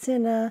 and it's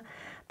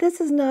this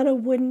is not a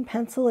wooden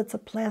pencil, it's a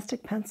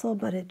plastic pencil,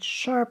 but it's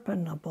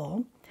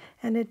sharpenable.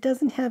 and it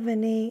doesn't have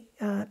any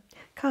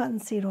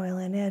cottonseed oil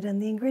in it,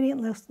 and the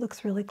ingredient list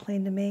looks really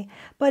clean to me,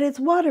 but it's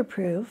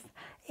waterproof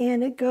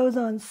and it goes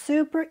on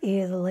super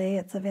easily.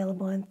 It's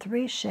available in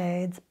 3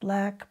 shades,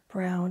 black,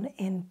 brown,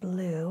 and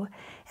blue,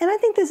 and I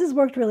think this has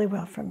worked really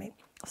well for me.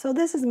 So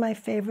this is my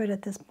favorite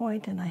at this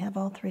point, and I have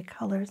all 3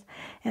 colors,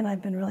 and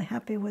I've been really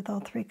happy with all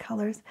 3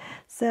 colors.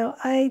 So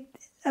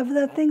of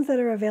the things that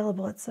are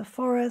available at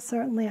Sephora,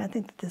 certainly I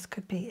think that this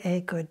could be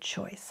a good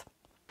choice.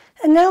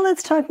 And now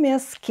let's talk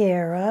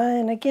mascara.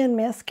 And again,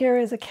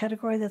 mascara is a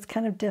category that's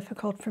kind of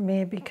difficult for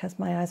me because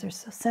my eyes are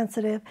so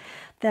sensitive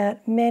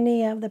that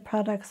many of the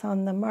products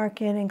on the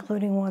market,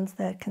 including ones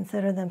that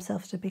consider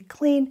themselves to be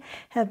clean,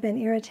 have been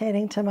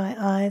irritating to my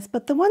eyes.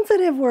 But the ones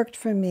that have worked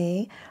for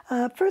me,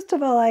 first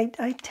of all, I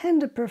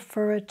tend to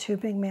prefer a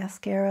tubing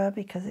mascara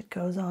because it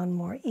goes on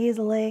more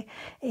easily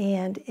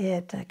and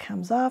it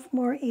comes off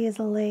more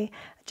easily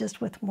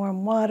just with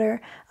warm water.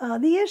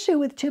 The issue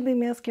with tubing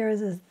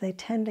mascaras is they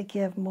tend to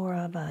give more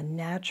of a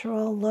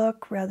natural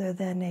look rather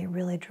than a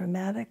really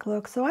dramatic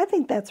look. So I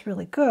think that's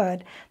really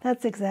good.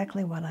 That's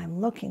exactly what I'm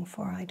looking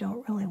for. I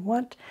don't really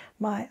want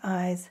my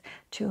eyes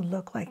to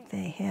look like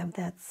they have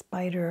that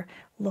spider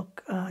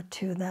look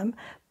to them.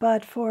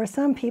 But for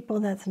some people,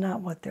 that's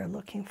not what they're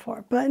looking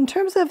for. But in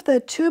terms of the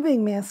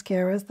tubing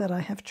mascaras that I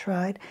have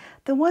tried,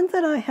 the ones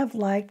that I have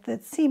liked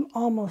that seem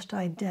almost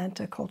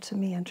identical to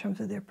me in terms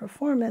of their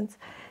performance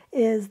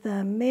is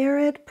the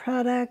Merit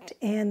product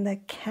and the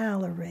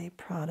Caliray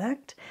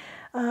product.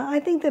 I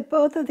think that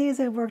both of these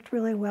have worked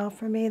really well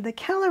for me. The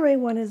Caliray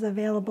one is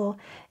available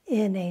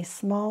in a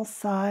small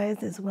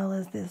size as well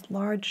as this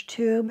large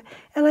tube,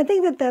 and I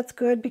think that that's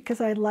good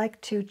because I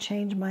like to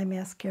change my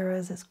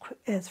mascaras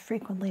as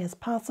frequently as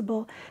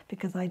possible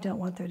because I don't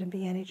want there to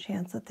be any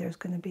chance that there's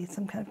going to be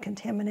some kind of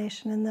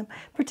contamination in them,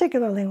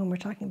 particularly when we're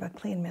talking about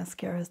clean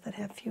mascaras that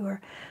have fewer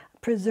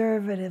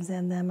preservatives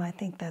in them. I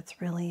think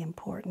that's really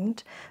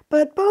important.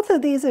 But both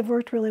of these have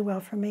worked really well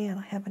for me, and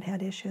I haven't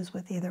had issues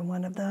with either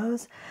one of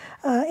those.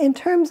 In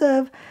terms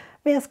of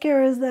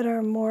mascaras that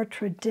are more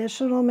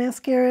traditional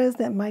mascaras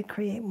that might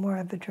create more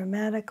of a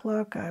dramatic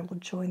look, I will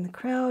join the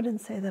crowd and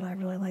say that I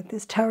really like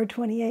this Tower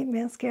 28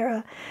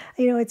 mascara.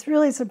 You know, it's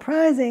really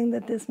surprising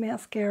that this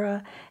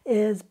mascara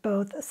is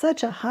both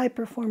such a high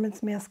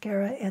performance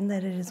mascara and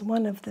that it is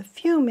one of the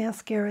few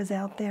mascaras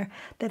out there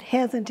that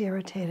hasn't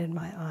irritated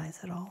my eyes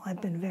at all.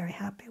 I've been very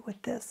happy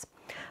with this.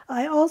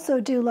 I also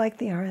do like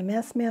the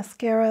RMS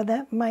Mascara.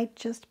 That might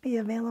just be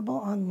available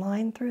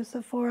online through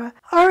Sephora.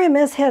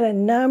 RMS had a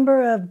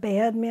number of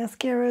bad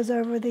mascaras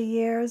over the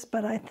years,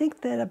 but I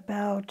think that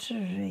about a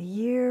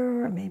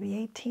year or maybe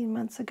 18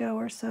 months ago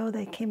or so,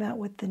 they came out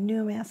with the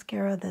new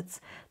mascara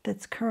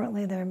that's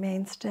currently their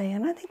mainstay,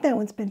 and I think that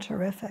one's been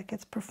terrific.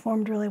 It's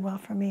performed really well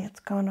for me. It's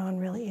gone on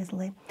really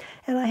easily,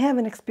 and I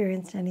haven't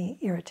experienced any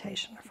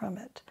irritation from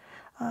it.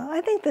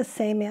 I think the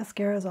Saie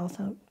Mascara is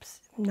also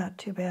not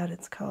too bad.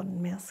 It's called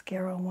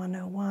Mascara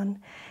 101,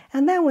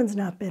 and that one's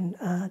not been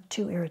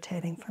too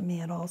irritating for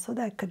me at all, so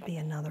that could be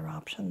another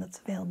option that's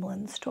available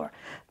in the store.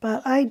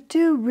 But I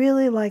do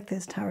really like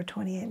this Tower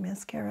 28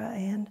 mascara,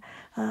 and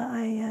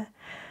I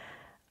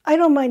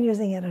don't mind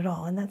using it at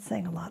all, and that's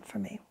saying a lot for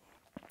me.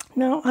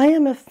 Now, I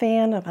am a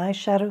fan of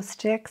eyeshadow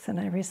sticks, and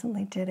I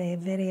recently did a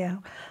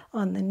video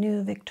on the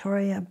new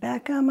Victoria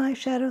Beckham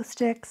eyeshadow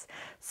sticks.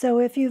 So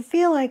if you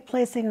feel like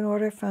placing an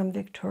order from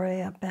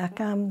Victoria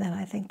Beckham, then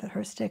I think that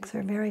her sticks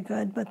are very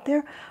good, but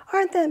there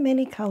aren't that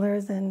many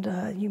colors,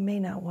 and you may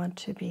not want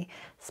to be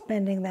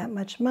spending that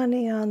much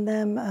money on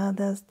them.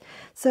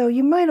 So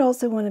you might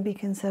also want to be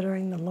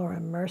considering the Laura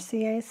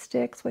Mercier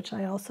sticks, which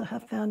I also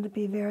have found to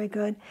be very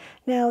good.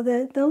 Now,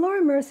 the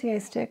Laura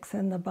Mercier sticks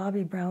and the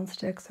Bobbi Brown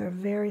sticks are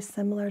very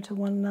similar to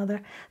one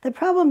another. The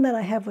problem that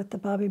I have with the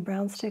Bobbi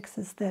Brown sticks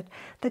is that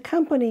the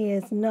company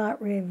is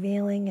not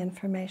revealing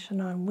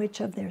information on which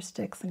of their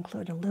sticks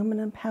include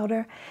aluminum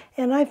powder,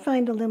 and I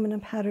find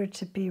aluminum powder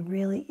to be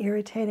really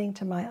irritating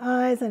to my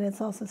eyes, and it's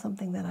also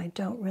something that I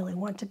don't really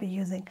want to be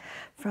using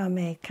from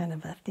a kind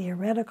of a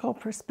theoretical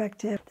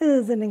perspective.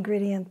 This is an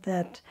ingredient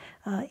that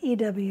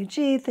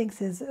EWG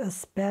thinks is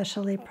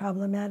especially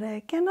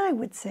problematic, and I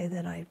would say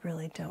that I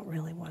really don't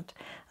want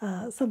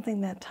something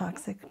that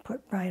toxic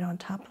put right on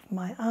top of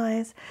my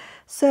eyes.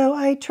 So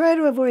I try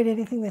to avoid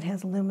anything that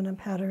has aluminum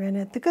powder in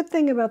it. The good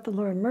thing about the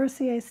Laura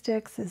Mercier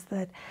sticks is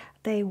that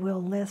they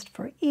will list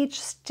for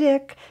each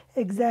stick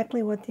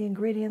exactly what the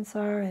ingredients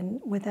are, and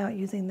without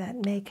using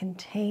that may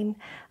contain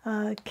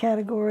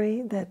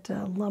category that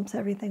lumps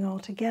everything all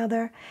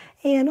together.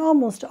 And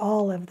almost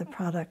all of the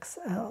products,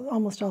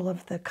 almost all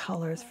of the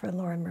colors for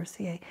Laura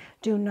Mercier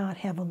do not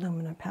have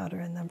aluminum powder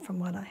in them from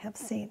what I have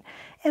seen.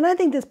 And I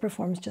think this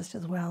performs just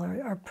as well,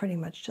 or pretty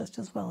much just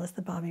as well as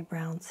the Bobbi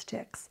Brown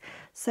sticks.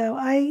 So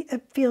I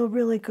feel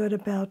really good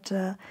about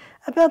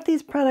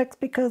these products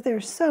because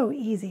they're so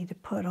easy to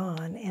put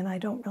on, and I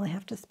don't really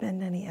have to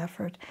spend any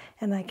effort,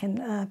 and I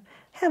can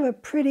have a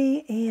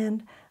pretty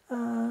and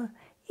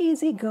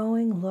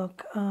easygoing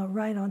look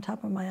right on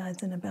top of my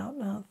eyes in about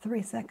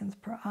 3 seconds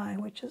per eye,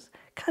 which is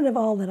kind of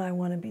all that I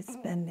want to be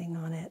spending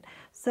on it.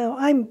 So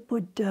I'm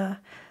going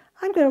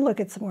to look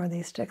at some more of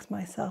these sticks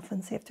myself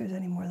and see if there's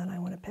any more that I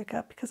want to pick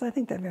up, because I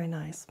think they're very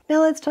nice.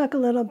 Now let's talk a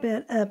little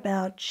bit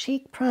about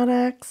cheek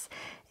products.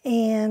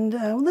 And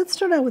let's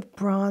start out with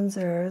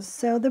bronzers.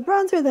 So the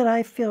bronzer that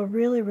I feel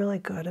really, really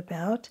good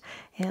about,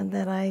 and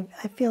that I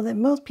feel that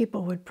most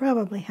people would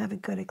probably have a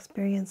good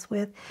experience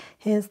with,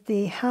 is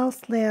the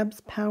Haus Labs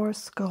Power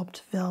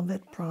Sculpt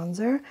Velvet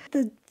Bronzer.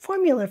 The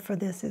formula for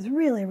this is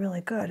really,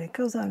 really good. It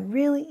goes on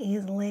really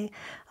easily.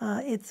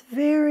 It's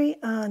very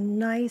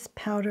nice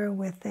powder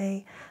with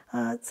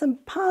some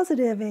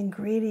positive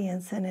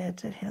ingredients in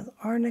it. It has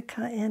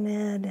arnica in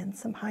it and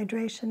some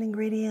hydration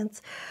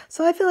ingredients.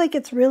 So I feel like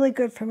it's really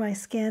good for my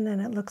skin,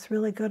 and it looks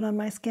really good on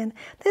my skin.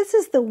 This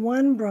is the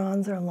one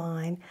bronzer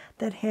line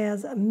that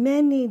has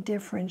many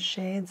different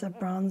shades of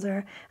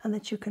bronzer and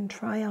that you can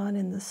try on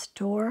in the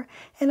store.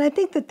 And I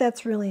think that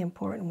that's really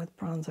important with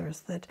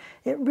bronzers, that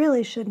it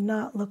really should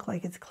not look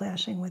like it's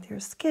clashing with your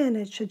skin.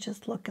 It should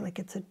just look like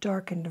it's a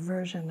darkened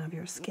version of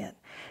your skin.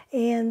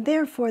 And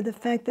therefore, the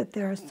fact that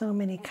there are so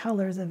many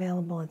colors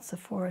available at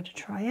Sephora to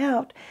try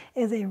out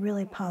is a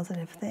really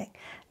positive thing.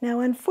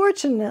 Now,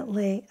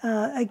 unfortunately,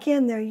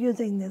 again, they're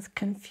using this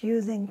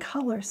confusing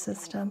color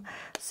system.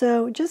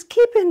 So just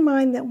keep in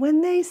mind that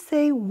when they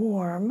say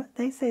warm,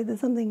 they say that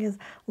something is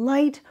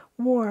light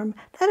warm.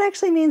 That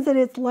actually means that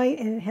it's light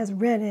and it has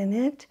red in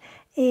it.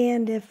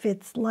 And if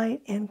it's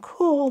light and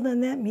cool,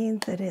 then that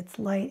means that it's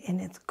light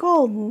and it's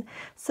golden.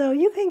 So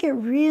you can get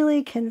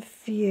really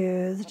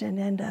confused and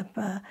end up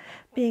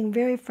being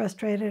very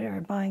frustrated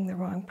or buying the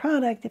wrong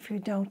product if you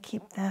don't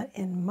keep that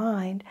in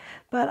mind.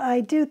 But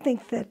I do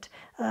think that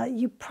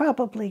you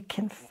probably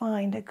can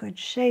find a good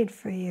shade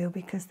for you,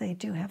 because they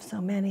do have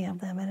so many of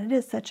them, and it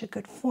is such a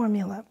good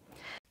formula.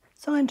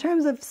 So in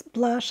terms of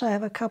blush, I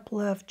have a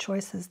couple of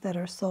choices that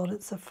are sold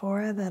at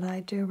Sephora that I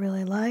do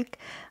really like.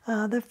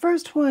 The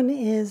first one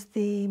is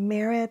the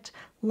Merit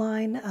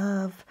line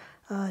of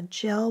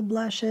gel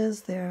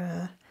blushes.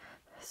 They're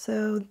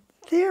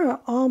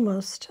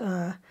almost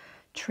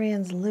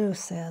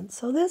translucent.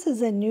 So this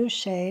is a new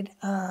shade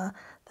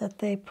that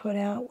they put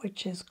out,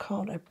 which is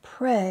called a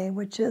Prey,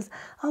 which is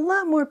a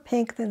lot more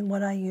pink than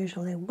what I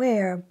usually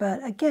wear.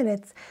 But again,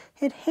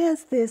 it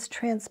has this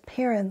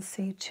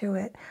transparency to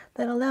it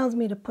that allows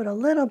me to put a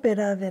little bit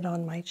of it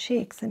on my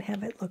cheeks and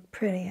have it look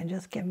pretty and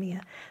just give me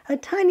a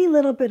tiny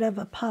little bit of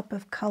a pop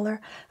of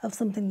color of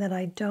something that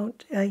I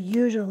don't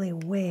usually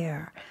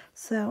wear.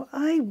 So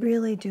I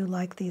really do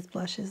like these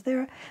blushes.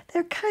 They're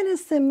kind of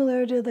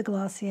similar to the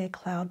Glossier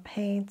Cloud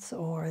Paints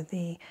or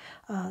the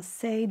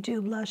Saie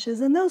Dew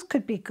blushes, and those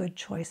could be good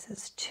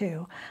choices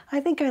too.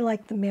 I think I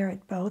like the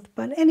Merit both,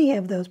 but any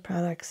of those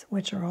products,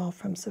 which are all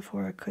from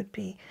Sephora, could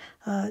be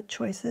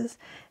choices.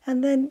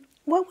 And then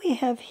what we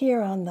have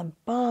here on the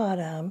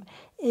bottom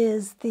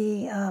is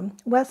the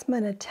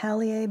Westman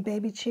Atelier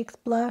Baby Cheeks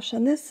blush,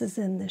 and this is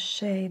in the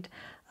shade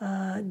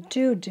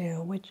Doo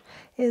Doo, which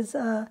is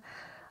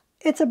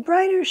it's a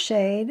brighter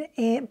shade,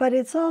 but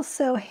it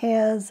also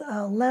has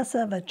less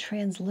of a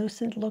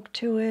translucent look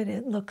to it.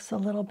 It looks a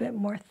little bit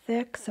more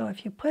thick, so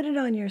if you put it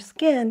on your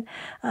skin,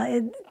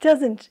 it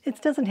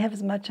doesn't have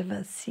as much of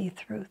a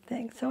see-through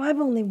thing. So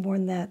I've only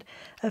worn that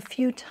a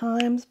few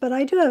times, but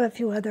I do have a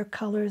few other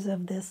colors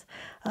of this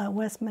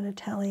Westman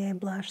Atelier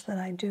blush that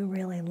I do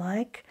really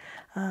like.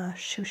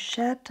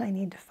 Chouchette, I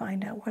need to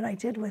find out what I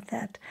did with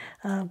that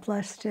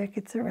blush stick.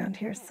 It's around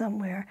here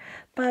somewhere.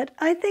 But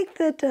I think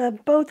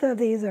that both of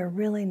these are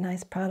really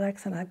nice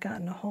products, and I've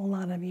gotten a whole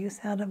lot of use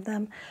out of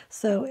them.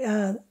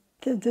 So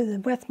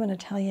the Westman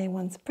Atelier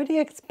one's pretty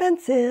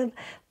expensive,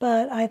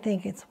 but I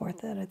think it's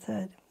worth it. It's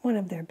one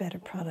of their better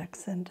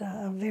products, and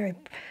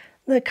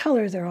the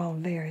colors are all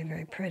very,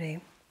 very pretty.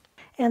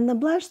 And the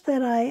blush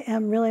that I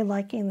am really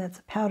liking, that's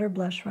a powder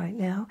blush right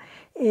now,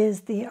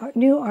 is the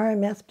new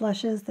RMS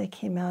blushes. They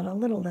came out a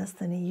little less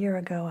than a year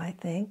ago, I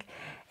think.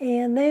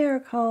 And they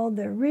are called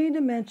the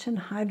Redimension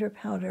Hydra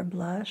Powder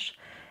Blush.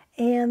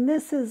 And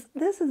this is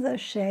a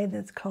shade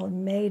that's called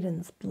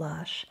Maiden's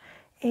Blush.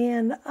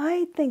 And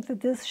I think that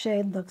this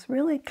shade looks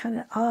really kind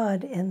of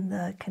odd in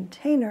the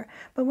container,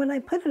 but when I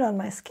put it on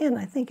my skin,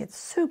 I think it's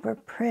super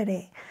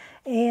pretty.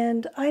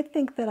 And I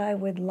think that I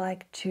would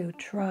like to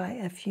try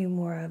a few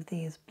more of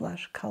these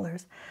blush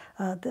colors.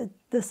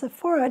 The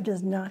Sephora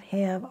does not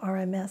have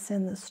RMS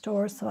in the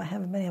store, so I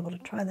haven't been able to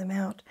try them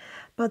out.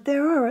 But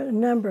there are a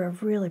number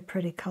of really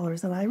pretty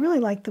colors, and I really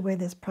like the way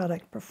this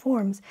product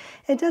performs.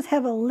 It does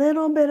have a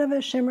little bit of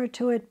a shimmer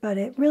to it, but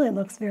it really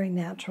looks very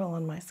natural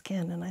on my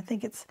skin, and I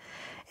think it's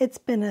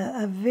been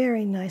a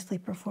very nicely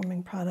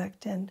performing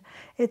product, and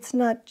it's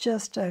not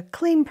just a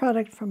clean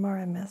product from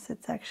RMS.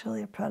 It's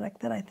actually a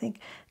product that I think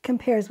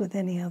compares with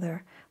any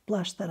other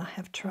blush that I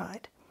have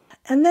tried.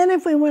 And then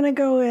if we want to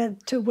go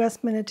to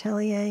Westman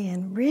Atelier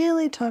and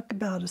really talk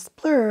about a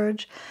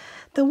splurge,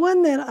 the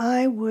one that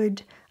I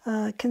would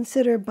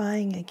consider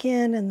buying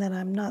again, and that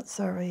I'm not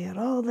sorry at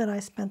all that I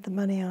spent the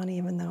money on,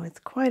 even though it's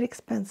quite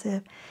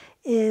expensive,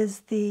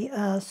 is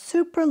the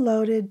Super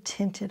Loaded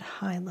Tinted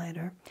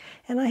Highlighter.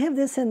 And I have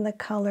this in the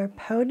color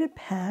Peau de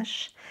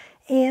Pêche.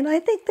 And I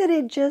think that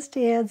it just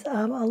adds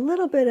a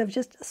little bit of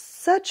just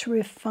such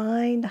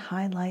refined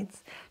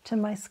highlights to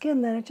my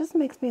skin that it just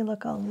makes me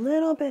look a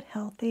little bit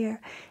healthier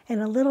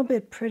and a little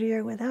bit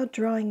prettier without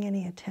drawing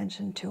any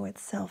attention to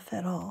itself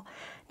at all.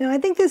 Now, I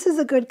think this is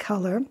a good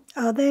color.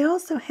 They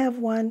also have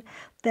one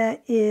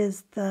that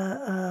is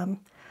the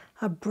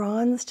a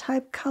bronze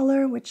type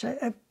color, which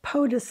a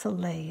Peau de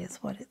Soleil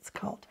is what it's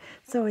called.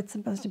 So it's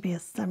supposed to be a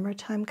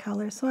summertime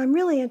color. So I'm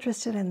really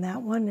interested in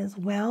that one as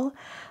well.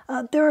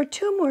 There are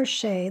two more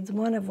shades,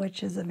 one of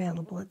which is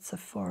available at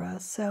Sephora.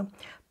 So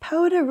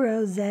Peau de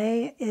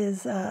Rosé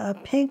is a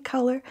pink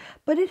color,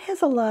 but it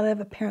has a lot of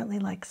apparently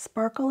like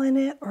sparkle in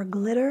it or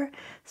glitter.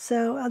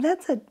 So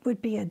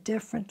would be a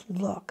different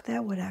look.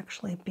 That would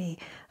actually be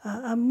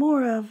a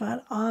more of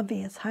an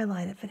obvious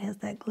highlight if it has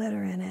that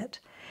glitter in it.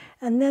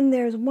 And then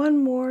there's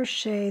one more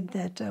shade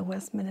that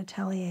Westman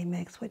Atelier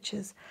makes, which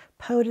is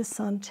Peau de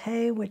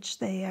Santé, which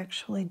they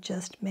actually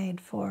just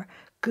made for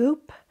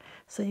Goop.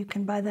 So you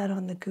can buy that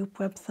on the Goop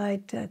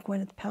website.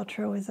 Gwyneth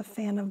Paltrow is a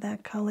fan of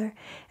that color.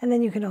 And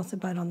then you can also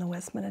buy it on the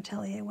Westman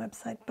Atelier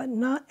website, but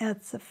not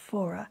at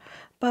Sephora.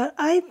 But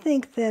I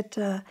think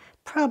that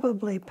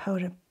probably Peau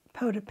de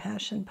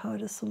Pêche and Peau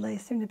de Soleil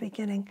seem to be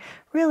getting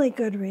really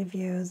good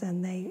reviews,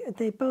 and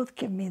they both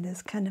give me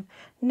this kind of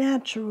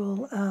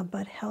natural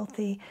but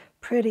healthy,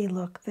 pretty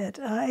look that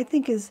I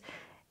think is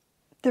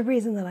the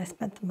reason that I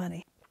spent the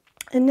money.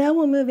 And now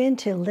we'll move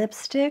into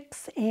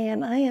lipsticks,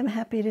 and I am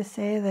happy to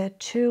say that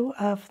two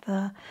of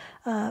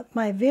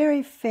my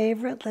very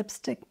favorite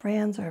lipstick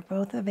brands are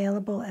both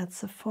available at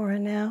Sephora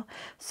now.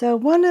 So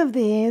one of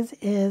these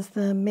is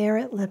the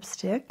Merit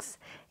lipsticks,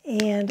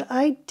 and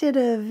I did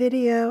a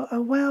video a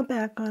while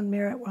back on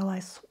Merit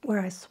where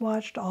I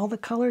swatched all the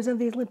colors of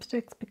these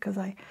lipsticks because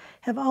I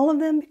have all of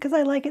them because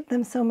I like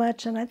them so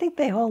much, and I think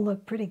they all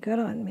look pretty good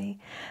on me.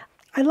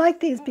 I like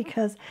these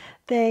because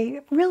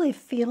they really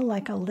feel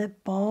like a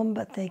lip balm,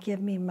 but they give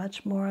me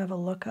much more of a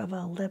look of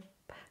a lip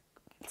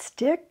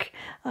stick,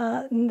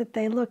 and that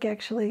they look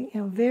actually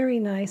very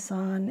nice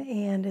on,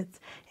 and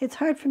it's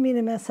hard for me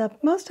to mess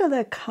up. Most of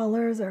the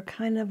colors are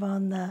kind of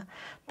on the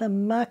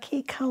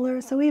mucky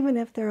color, so even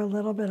if they're a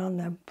little bit on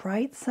the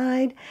bright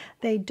side,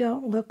 they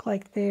don't look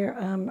like they're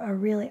a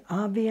really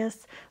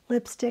obvious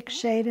lipstick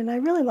shade, and I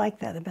really like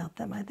that about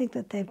them. I think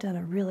that they've done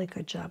a really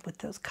good job with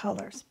those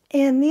colors.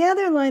 And the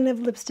other line of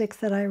lipsticks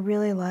that I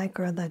really like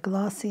are the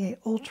Glossier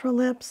Ultra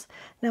Lips.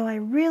 Now, I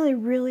really,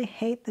 really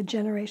hate the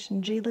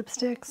Generation G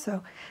lipsticks,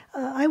 so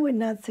I would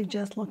not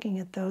suggest looking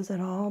at those at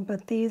all,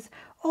 but these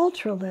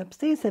Ultra Lips,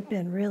 these have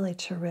been really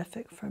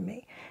terrific for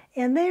me.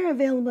 And they are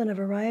available in a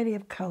variety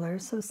of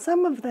colors, so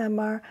some of them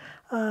are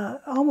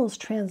almost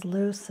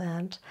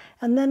translucent,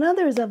 and then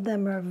others of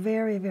them are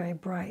very, very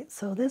bright.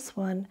 So this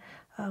one,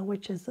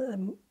 which is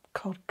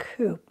called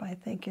Coupe, I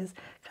think is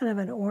kind of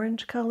an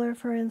orange color,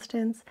 for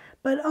instance.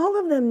 But all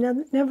of them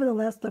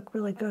nevertheless look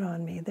really good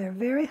on me. They're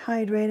very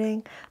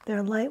hydrating,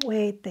 they're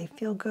lightweight, they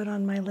feel good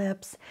on my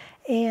lips,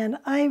 and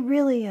I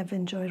really have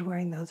enjoyed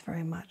wearing those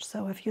very much.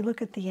 So if you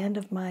look at the end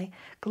of my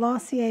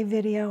Glossier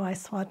video, I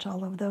swatch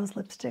all of those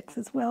lipsticks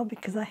as well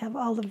because I have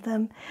all of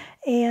them,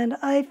 and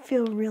I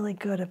feel really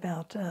good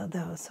about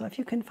those. So if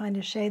you can find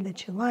a shade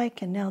that you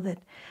like, and now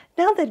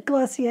that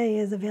Glossier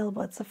is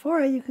available at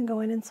Sephora, you can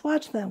go in and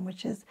swatch them,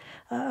 which is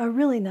a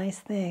really nice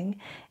thing.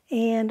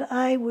 And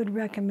I would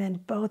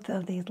recommend both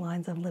of these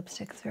lines of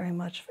lipsticks very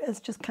much as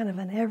just kind of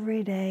an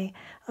everyday,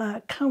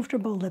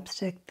 comfortable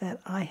lipstick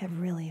that I have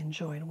really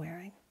enjoyed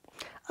wearing.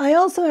 I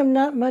also am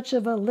not much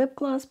of a lip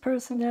gloss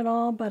person at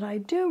all, but I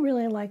do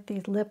really like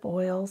these lip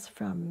oils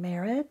from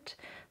Merit.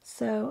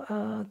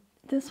 So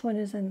this one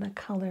is in the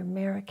color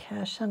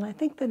Marrakesh, and I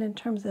think that in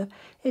terms of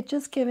it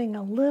just giving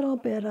a little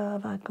bit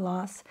of a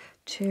gloss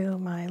to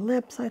my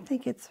lips, I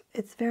think it's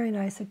very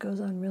nice. It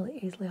goes on really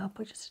easily. I'll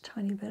put just a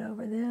tiny bit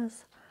over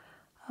this.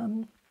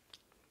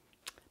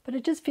 But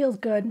it just feels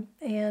good,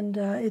 and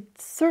it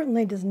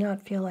certainly does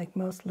not feel like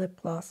most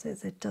lip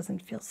glosses. It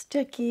doesn't feel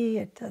sticky,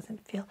 it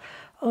doesn't feel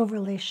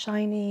overly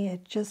shiny,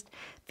 it just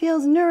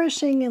feels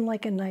nourishing and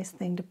like a nice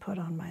thing to put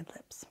on my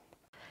lips.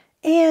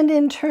 And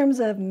in terms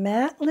of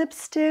matte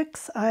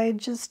lipsticks, I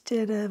just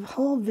did a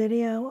whole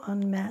video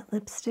on matte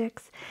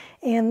lipsticks,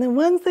 and the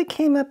ones that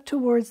came up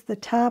towards the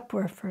top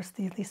were first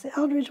the Lisa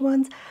Eldridge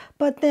ones,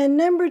 but then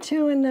number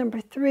 2 and number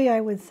 3 I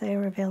would say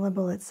are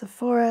available at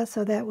Sephora.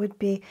 So that would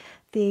be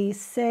the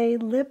Saie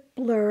Lip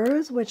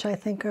Blurs, which I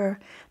think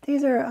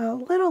these are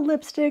little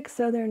lipsticks,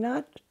 so they're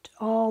not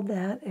all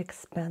that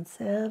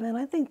expensive, and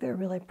I think they're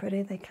really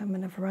pretty. They come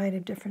in a variety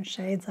of different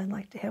shades. I'd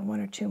like to have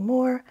 1 or 2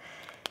 more.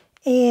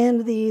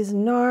 And these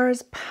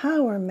NARS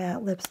Power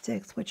Matte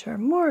lipsticks, which are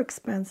more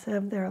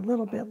expensive. They're a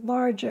little bit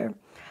larger.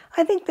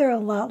 I think they're a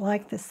lot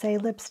like the Saie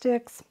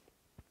lipsticks.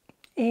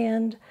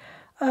 And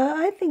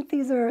I think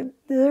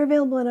they're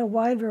available in a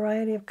wide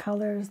variety of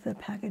colors. The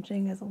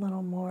packaging is a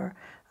little more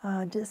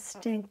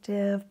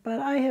distinctive, but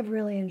I have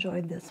really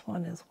enjoyed this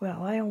one as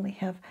well. I only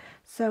have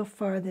so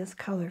far this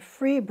color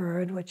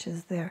Freebird, which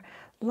is their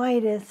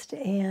lightest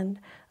and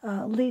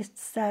least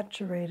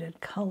saturated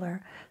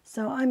color.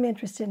 So I'm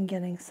interested in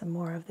getting some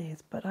more of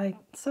these, but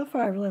so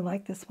far I really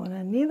like this one,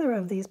 and neither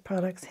of these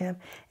products have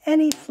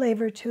any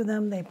flavor to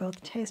them. They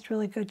both taste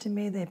really good to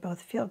me. They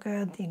both feel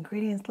good. The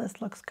ingredients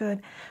list looks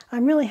good.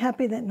 I'm really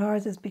happy that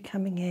NARS is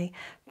becoming a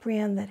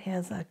brand that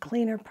has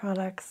cleaner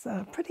products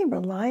pretty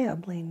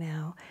reliably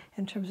now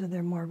in terms of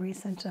their more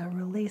recent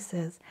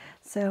releases.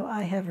 So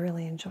I have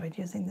really enjoyed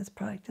using this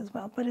product as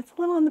well, but it's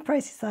a little on the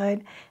pricey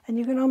side, and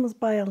you can almost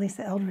buy a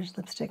Lisa Eldridge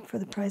lipstick for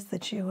the price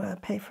that you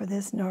pay for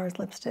this NARS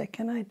lipstick,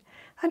 and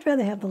I'd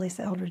rather have the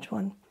Lisa Eldridge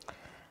one.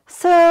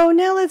 So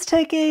now let's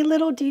take a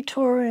little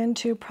detour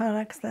into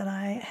products that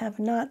I have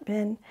not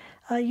been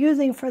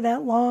using for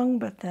that long,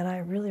 but that I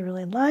really,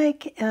 really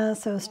like.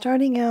 So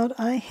starting out,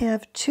 I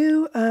have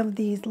two of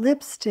these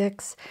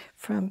lipsticks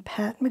from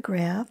Pat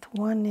McGrath.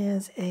 One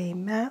is a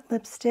matte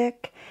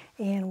lipstick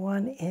and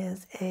one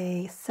is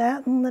a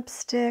satin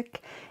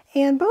lipstick.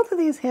 And both of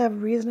these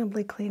have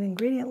reasonably clean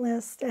ingredient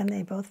lists, and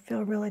they both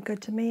feel really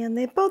good to me, and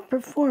they both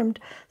performed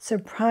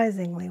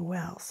surprisingly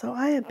well. So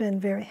I have been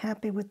very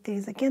happy with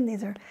these. Again,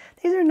 these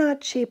are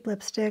not cheap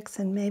lipsticks,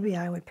 and maybe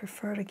I would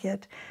prefer to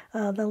get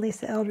the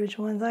Lisa Eldridge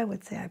ones. I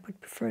would say I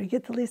would prefer to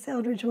get the Lisa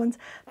Eldridge ones,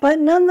 but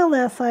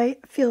nonetheless, I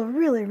feel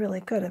really, really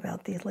good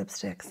about these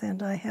lipsticks,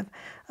 and I have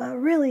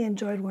really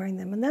enjoyed wearing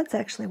them. And that's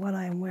actually what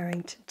I am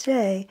wearing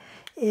today,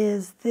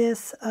 is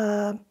this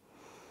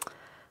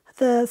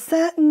the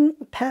satin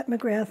Pat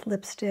McGrath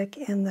lipstick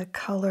in the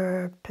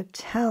color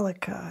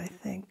Petalica, I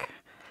think,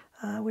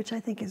 which I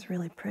think is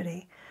really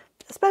pretty.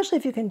 Especially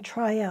if you can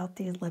try out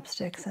these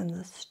lipsticks in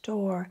the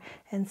store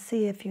and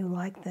see if you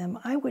like them.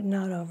 I would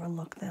not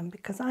overlook them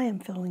because I am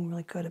feeling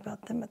really good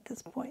about them at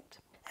this point.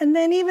 And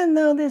then even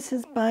though this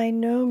is by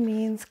no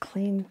means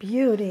clean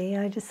beauty,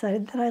 I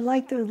decided that I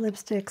like those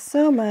lipsticks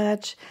so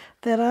much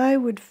that I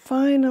would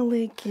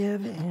finally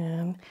give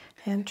in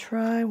and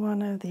try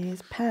one of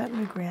these Pat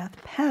McGrath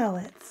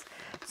palettes.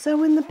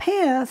 So in the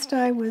past,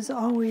 I was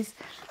always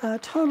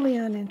totally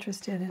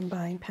uninterested in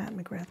buying Pat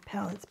McGrath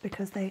palettes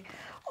because they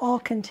all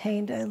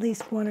contained at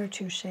least one or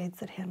two shades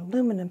that had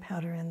aluminum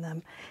powder in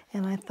them.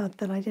 And I thought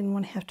that I didn't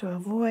want to have to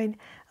avoid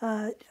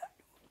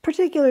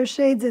particular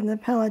shades in the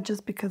palette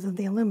just because of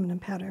the aluminum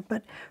powder.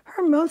 But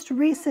her most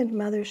recent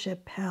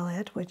Mothership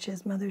palette, which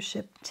is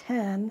Mothership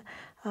 10,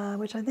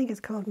 which I think is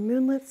called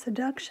Moonlit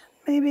Seduction,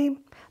 maybe.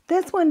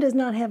 This one does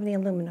not have any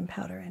aluminum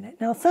powder in it.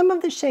 Now, some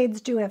of the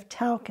shades do have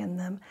talc in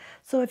them,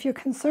 so if you're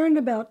concerned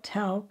about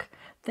talc,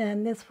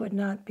 then this would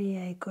not be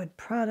a good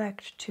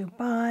product to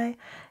buy.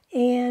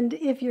 And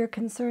if you're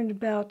concerned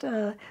about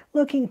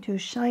looking too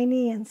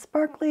shiny and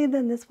sparkly,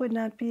 then this would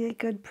not be a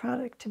good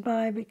product to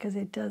buy because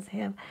it does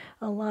have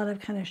a lot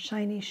of kind of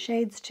shiny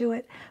shades to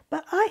it.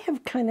 But I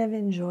have kind of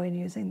enjoyed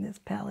using this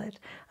palette.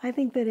 I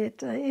think that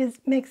it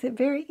makes it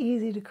very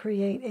easy to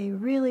create a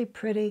really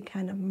pretty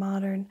kind of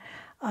modern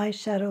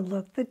eyeshadow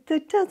look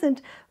that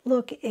doesn't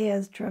look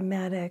as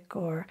dramatic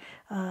or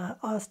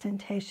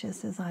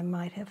ostentatious as I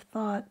might have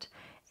thought.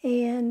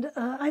 And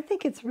I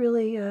think it's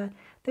really,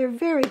 they're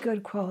very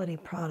good quality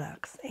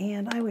products,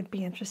 and I would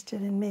be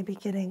interested in maybe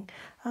getting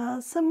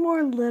some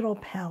more little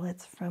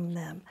palettes from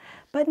them.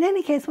 But in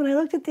any case, when I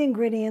looked at the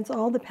ingredients,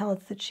 all the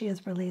palettes that she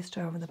has released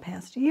over the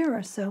past year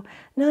or so,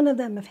 none of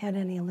them have had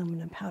any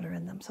aluminum powder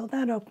in them. So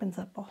that opens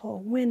up a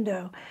whole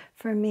window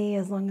for me,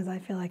 as long as I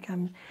feel like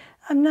I'm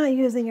not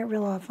using it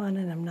real often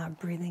and I'm not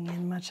breathing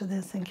in much of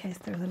this in case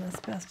there's an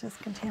asbestos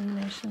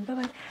contamination.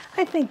 But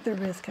I think the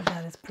risk of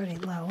that is pretty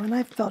low, and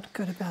I've felt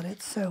good about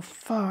it so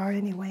far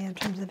anyway in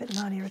terms of it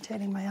not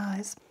irritating my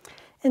eyes.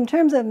 In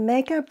terms of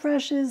makeup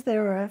brushes,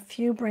 there are a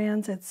few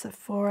brands at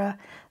Sephora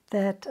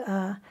that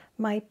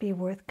might be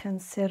worth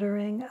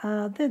considering.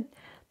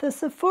 The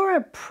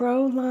Sephora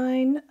Pro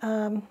line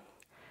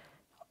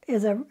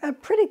is a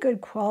pretty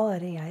good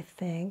quality, I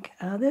think.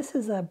 This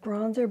is a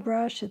bronzer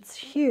brush. It's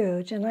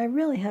huge, and I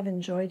really have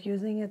enjoyed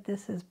using it.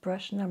 This is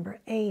brush number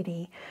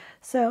 80.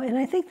 So, and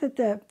I think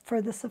that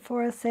for the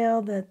Sephora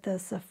sale, that the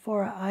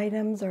Sephora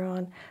items are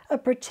on a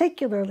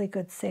particularly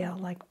good sale,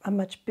 like a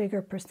much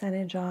bigger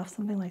percentage off,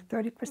 something like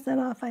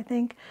 30% off, I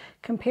think,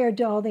 compared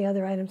to all the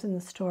other items in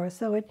the store.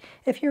 So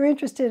if you're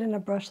interested in a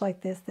brush like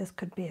this, this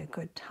could be a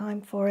good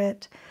time for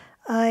it.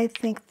 I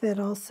think that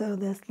also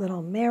this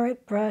little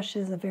Merit brush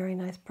is a very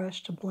nice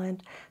brush to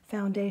blend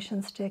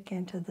foundation stick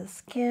into the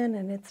skin,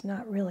 and it's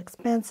not real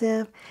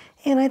expensive.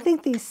 And I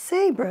think these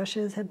Saie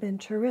brushes have been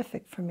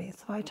terrific for me.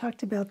 So I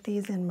talked about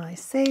these in my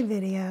Saie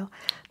video,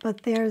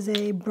 but there's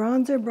a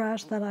bronzer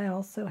brush that I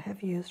also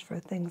have used for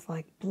things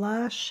like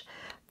blush.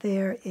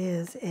 There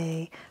is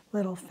a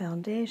little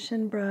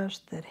foundation brush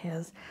that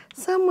has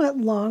somewhat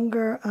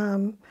longer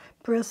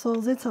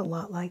bristles. It's a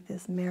lot like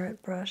this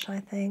Merit brush, I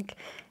think.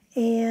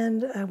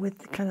 And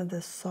with kind of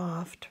this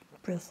soft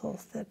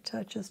bristles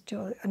that just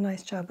do a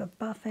nice job of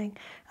buffing.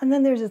 And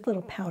then there's this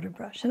little powder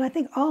brush. And I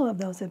think all of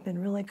those have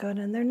been really good,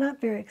 and they're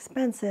not very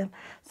expensive,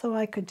 so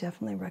I could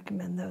definitely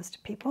recommend those to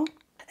people.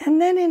 And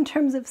then in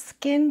terms of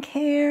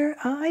skincare,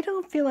 I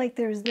don't feel like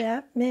there's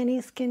that many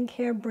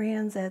skincare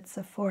brands at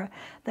Sephora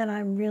that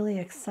I'm really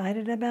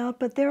excited about,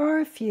 but there are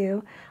a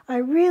few. I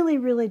really,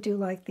 really do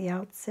like the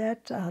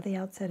Outset. The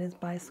Outset is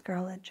by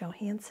Scarlett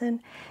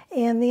Johansson.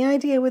 And the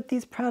idea with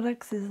these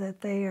products is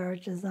that they are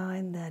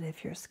designed that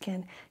if your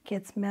skin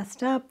gets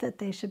messed up, that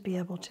they should be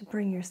able to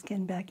bring your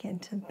skin back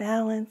into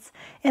balance.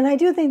 And I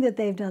do think that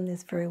they've done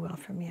this very well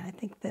for me. I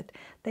think that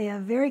they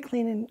have very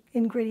clean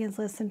ingredients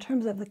lists in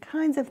terms of the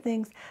kinds of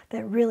things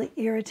that really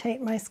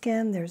irritate my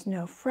skin. There's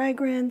no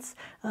fragrance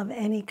of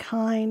any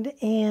kind,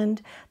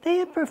 and they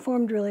have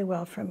performed really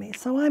well for me.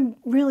 So I'm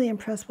really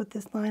impressed with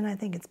this line. I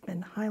think it's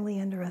been highly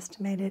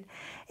underestimated,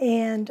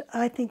 and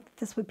I think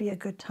this would be a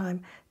good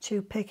time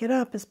to pick it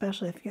up,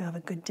 especially if you have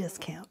a good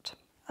discount.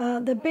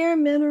 The Bare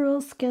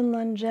Minerals Skin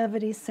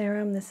Longevity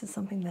Serum, this is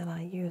something that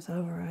I use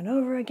over and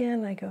over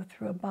again. I go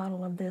through a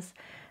bottle of this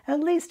at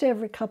least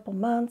every couple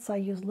months. I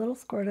use a little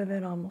squirt of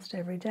it almost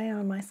every day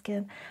on my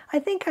skin. I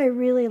think I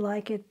really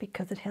like it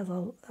because it has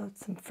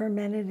some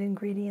fermented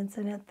ingredients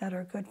in it that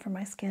are good for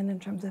my skin in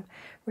terms of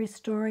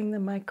restoring the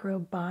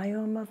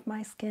microbiome of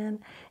my skin.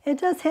 It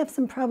does have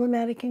some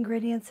problematic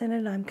ingredients in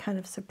it. I'm kind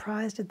of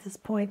surprised at this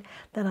point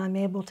that I'm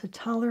able to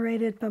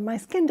tolerate it, but my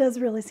skin does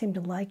really seem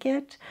to like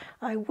it.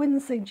 I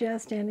wouldn't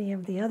suggest any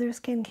of the other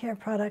skincare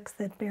products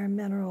that Bare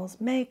Minerals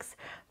makes,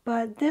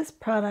 but this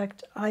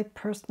product I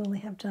personally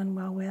have done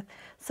well with,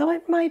 so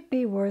it might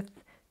be worth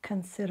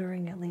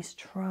considering at least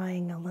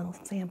trying a little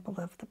sample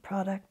of the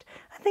product.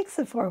 I think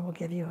Sephora will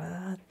give you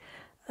a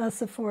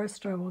Sephora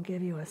store will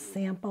give you a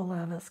sample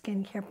of a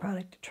skincare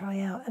product to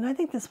try out, and I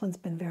think this one's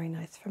been very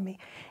nice for me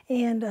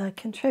and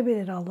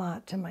contributed a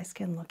lot to my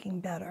skin looking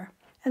better.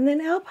 And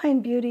then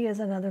Alpine Beauty is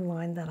another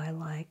line that I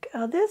like.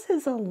 This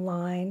is a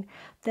line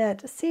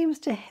that seems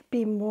to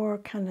be more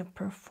kind of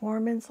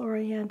performance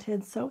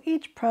oriented. So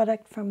each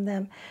product from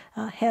them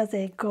has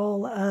a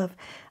goal of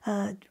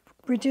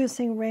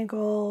reducing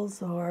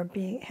wrinkles or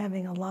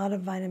having a lot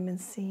of vitamin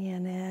C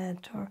in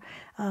it or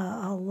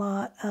a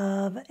lot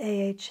of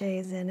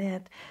AHAs in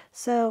it.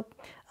 So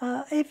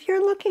if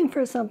you're looking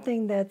for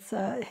something that's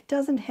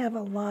doesn't have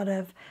a lot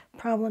of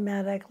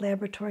problematic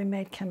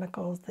laboratory-made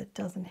chemicals, that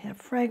doesn't have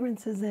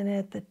fragrances in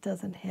it, that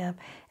doesn't have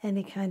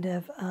any kind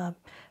of,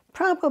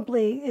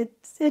 probably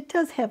it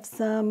does have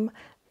some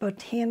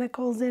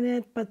botanicals in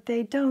it, but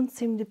they don't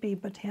seem to be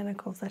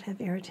botanicals that have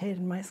irritated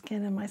my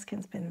skin, and my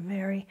skin's been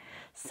very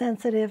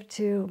sensitive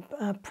to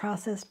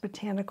processed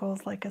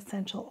botanicals like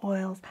essential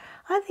oils.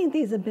 I think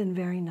these have been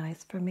very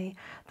nice for me.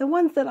 The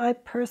ones that I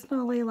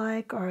personally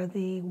like are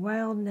the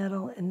Wild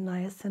Nettle and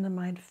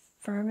Niacinamide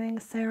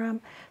Firming Serum.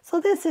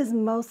 So this is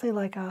mostly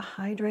like a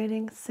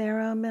hydrating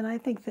serum, and I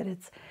think that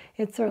it's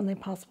certainly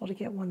possible to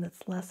get one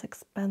that's less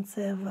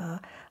expensive.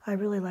 I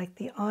really like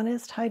the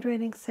Honest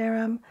Hydrating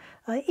Serum.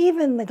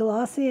 Even the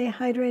Glossier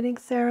Hydrating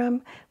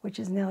Serum, which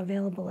is now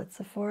available at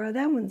Sephora,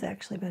 that one's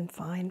actually been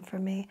fine for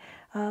me.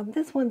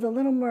 This one's a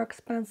little more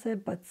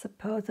expensive, but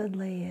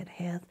supposedly it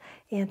has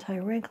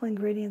anti-wrinkle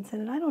ingredients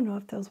in it. I don't know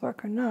if those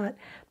work or not,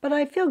 but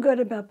I feel good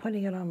about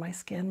putting it on my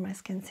skin. My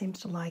skin seems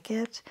to like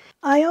it.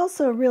 I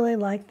also really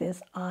like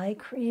this eye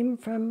cream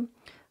from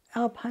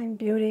Alpine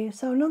Beauty.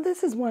 So no,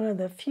 this is one of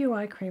the few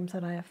eye creams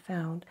that I have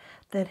found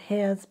that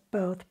has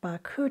both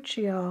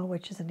bakuchiol,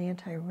 which is an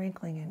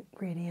anti-wrinkling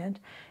ingredient,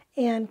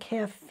 and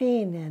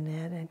caffeine in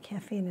it. And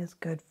caffeine is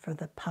good for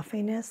the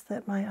puffiness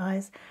that my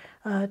eyes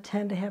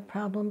tend to have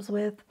problems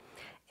with.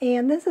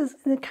 And this is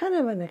kind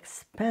of an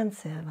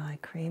expensive eye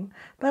cream,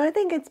 but I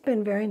think it's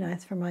been very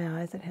nice for my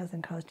eyes. It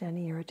hasn't caused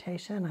any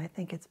irritation. I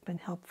think it's been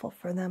helpful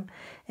for them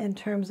in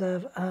terms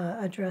of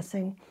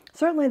addressing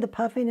certainly the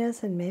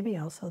puffiness and maybe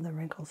also the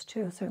wrinkles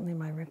too. Certainly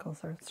my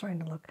wrinkles are starting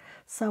to look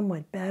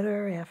somewhat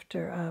better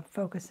after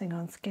focusing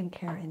on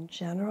skincare in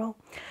general.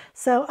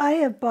 So I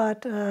have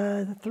bought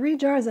 3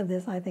 jars of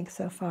this, I think,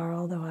 so far,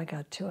 although I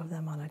got 2 of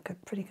them on a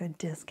pretty good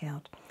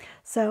discount.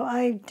 So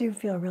I do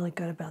feel really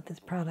good about this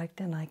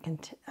product, and I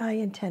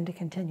intend to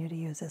continue to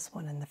use this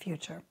one in the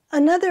future.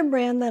 Another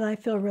brand that I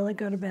feel really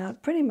good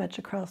about pretty much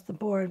across the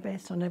board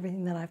based on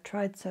everything that I've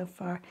tried so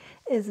far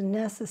is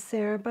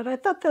Mercier, but I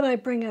thought that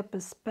I'd bring up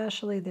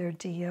especially their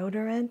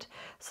deodorant.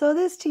 So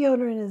this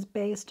deodorant is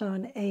based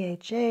on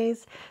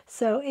AHAs,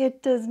 so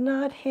it does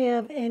not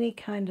have any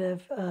kind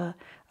of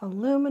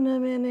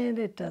aluminum in it.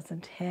 It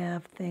doesn't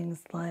have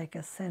things like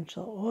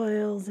essential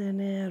oils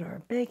in it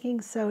or baking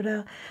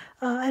soda,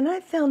 and I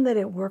found that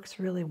it works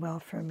really well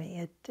for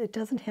me. It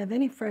doesn't have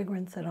any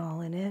fragrance at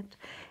all in it,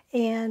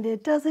 and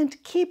it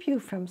doesn't keep you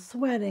from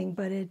sweating,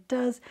 but it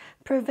does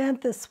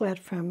prevent the sweat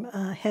from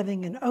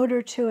having an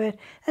odor to it,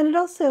 and it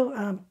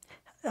also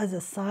as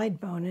a side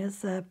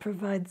bonus,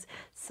 provides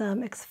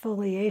some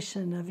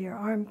exfoliation of your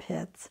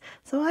armpits.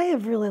 So I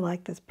have really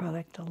liked this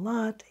product a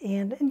lot,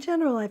 and in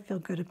general I feel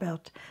good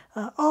about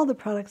all the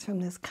products from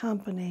this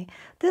company.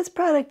 This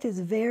product is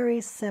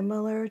very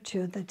similar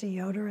to the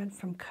deodorant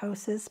from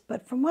Kosas,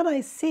 but from what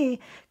I see,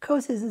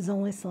 Kosas is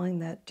only selling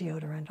that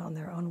deodorant on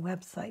their own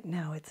website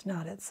now. It's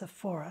not at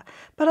Sephora.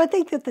 But I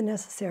think that the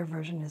Necessaire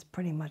version is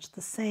pretty much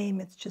the same.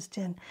 It's just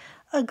in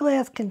a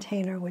glass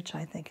container, which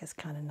I think is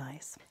kind of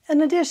nice.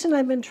 In addition,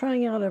 I've been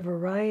trying out a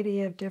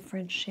variety of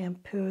different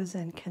shampoos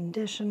and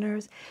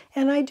conditioners,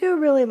 and I do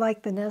really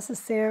like the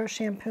Necessaire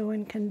shampoo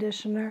and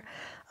conditioner.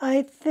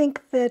 I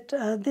think that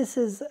this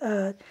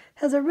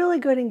has a really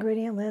good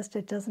ingredient list.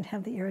 It doesn't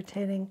have the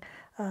irritating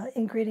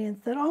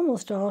ingredients that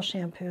almost all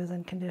shampoos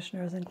and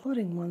conditioners,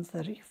 including ones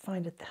that you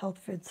find at the health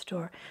food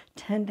store,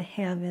 tend to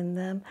have in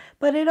them.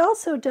 But it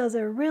also does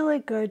a really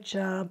good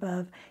job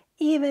of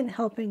even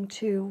helping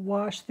to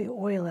wash the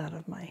oil out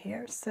of my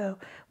hair. So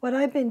what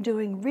I've been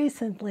doing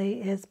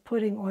recently is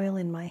putting oil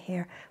in my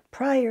hair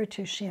prior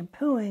to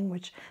shampooing,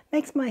 which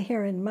makes my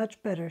hair in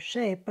much better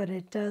shape, but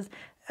it does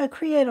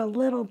create a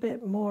little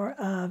bit more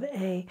of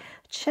a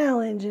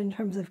challenge in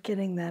terms of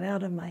getting that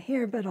out of my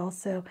hair, but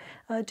also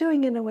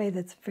doing it in a way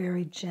that's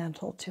very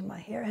gentle to my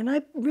hair. And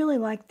I really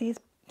like these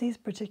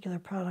particular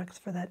products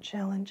for that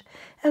challenge.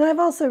 And I've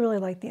also really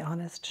liked the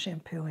Honest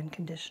shampoo and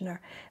conditioner.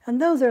 And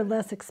those are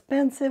less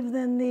expensive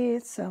than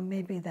these, so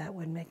maybe that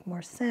would make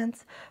more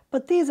sense.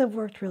 But these have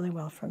worked really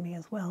well for me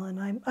as well,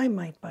 and I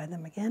might buy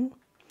them again.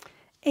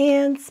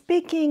 And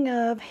speaking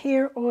of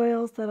hair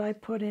oils that I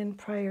put in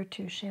prior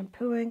to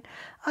shampooing,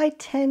 I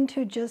tend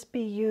to just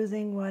be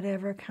using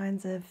whatever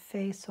kinds of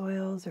face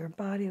oils or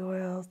body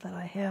oils that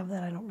I have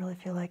that I don't really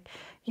feel like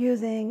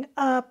using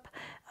up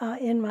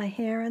in my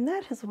hair, and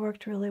that has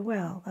worked really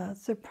well,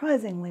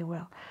 surprisingly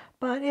well.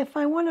 But if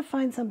I want to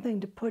find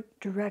something to put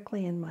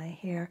directly in my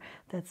hair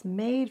that's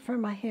made for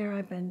my hair,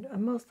 I've been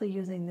mostly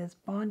using this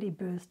Bondi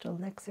Boost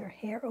Elixir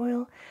hair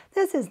oil.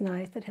 This is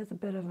nice. It has a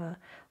bit of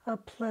a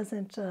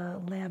pleasant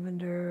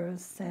lavender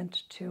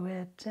scent to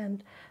it.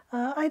 And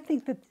I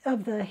think that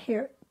of the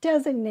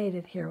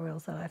designated hair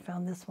oils that I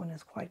found, this one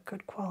is quite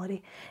good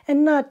quality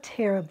and not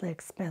terribly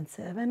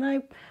expensive. And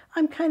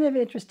I'm kind of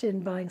interested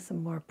in buying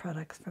some more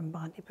products from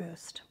Bondi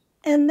Boost.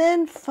 And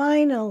then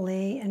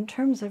finally, in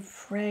terms of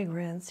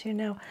fragrance, you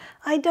know,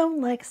 I don't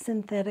like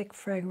synthetic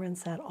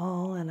fragrance at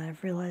all, and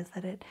I've realized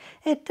that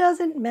it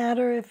doesn't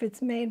matter if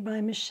it's made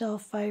by Michelle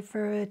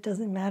Pfeiffer, it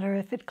doesn't matter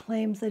if it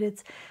claims that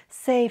it's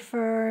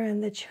safer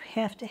and that you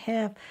have to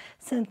have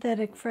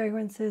synthetic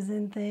fragrances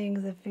in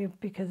things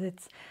because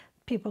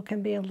people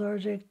can be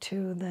allergic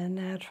to the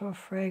natural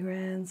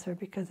fragrance, or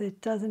because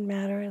it doesn't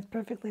matter, it's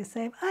perfectly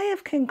safe. I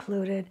have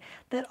concluded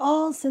that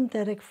all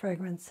synthetic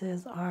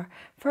fragrances are,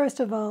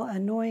 first of all,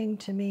 annoying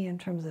to me in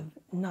terms of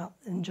not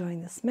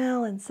enjoying the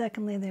smell, and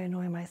secondly, they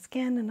annoy my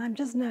skin, and I'm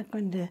just not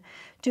going to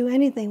do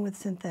anything with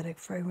synthetic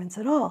fragrance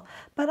at all.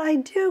 But I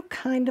do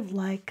kind of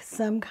like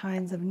some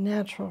kinds of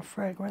natural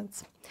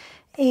fragrance.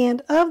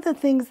 And of the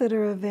things that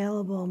are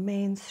available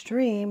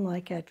mainstream,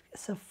 like at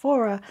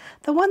Sephora,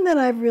 the one that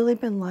I've really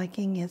been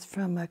liking is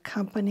from a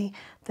company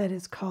that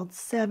is called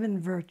 7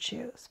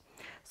 Virtues.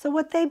 So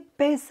what they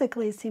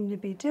basically seem to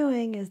be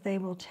doing is they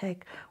will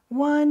take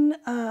one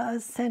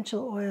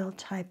essential oil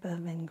type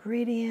of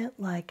ingredient,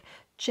 like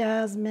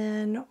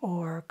jasmine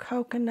or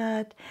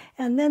coconut,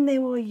 and then they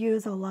will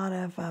use a lot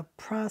of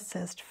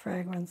processed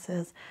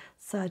fragrances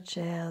such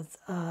as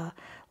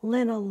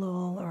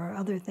linalool or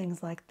other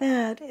things like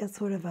that as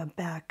sort of a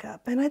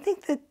backup. And I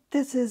think that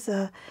this is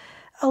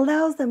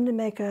allows them to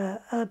make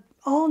a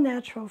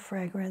all-natural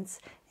fragrance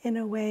in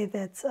a way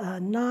that's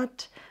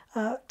not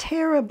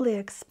terribly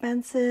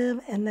expensive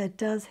and that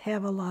does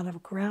have a lot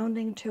of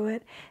grounding to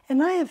it.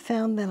 And I have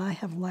found that I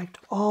have liked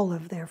all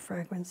of their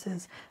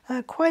fragrances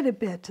quite a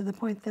bit, to the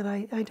point that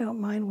I don't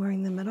mind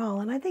wearing them at all.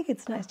 And I think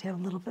it's nice to have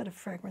a little bit of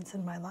fragrance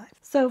in my life.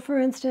 So for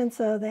instance,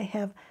 they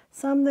have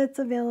some that's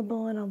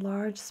available in a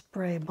large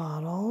spray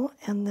bottle,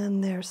 and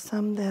then there's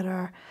some that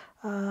are,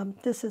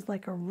 this is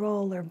like a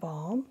roller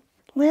ball.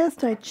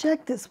 Last I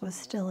checked, this was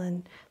still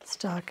in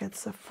stock at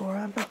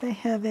Sephora, but they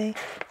have a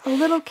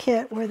little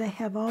kit where they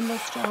have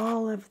almost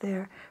all of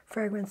their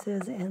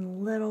fragrances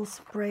in little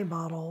spray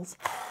bottles,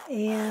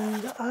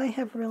 and I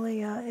have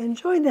really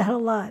enjoyed that a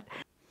lot.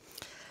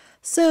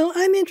 So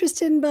I'm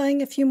interested in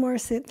buying a few more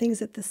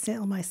things at the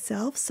sale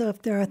myself. So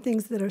if there are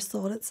things that are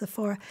sold at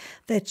Sephora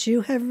that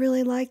you have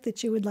really liked,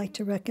 that you would like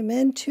to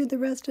recommend to the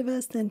rest of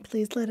us, then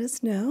please let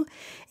us know.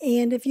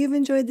 And if you've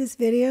enjoyed this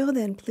video,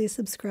 then please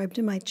subscribe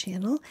to my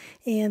channel.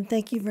 And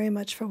thank you very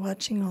much for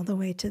watching all the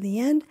way to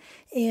the end.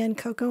 And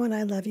Coco and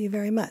I love you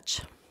very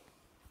much.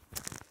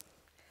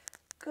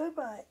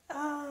 Goodbye.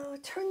 Oh,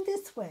 turn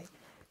this way.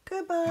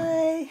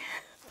 Goodbye.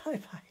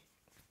 Bye-bye.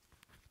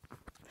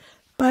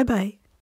 Bye-bye.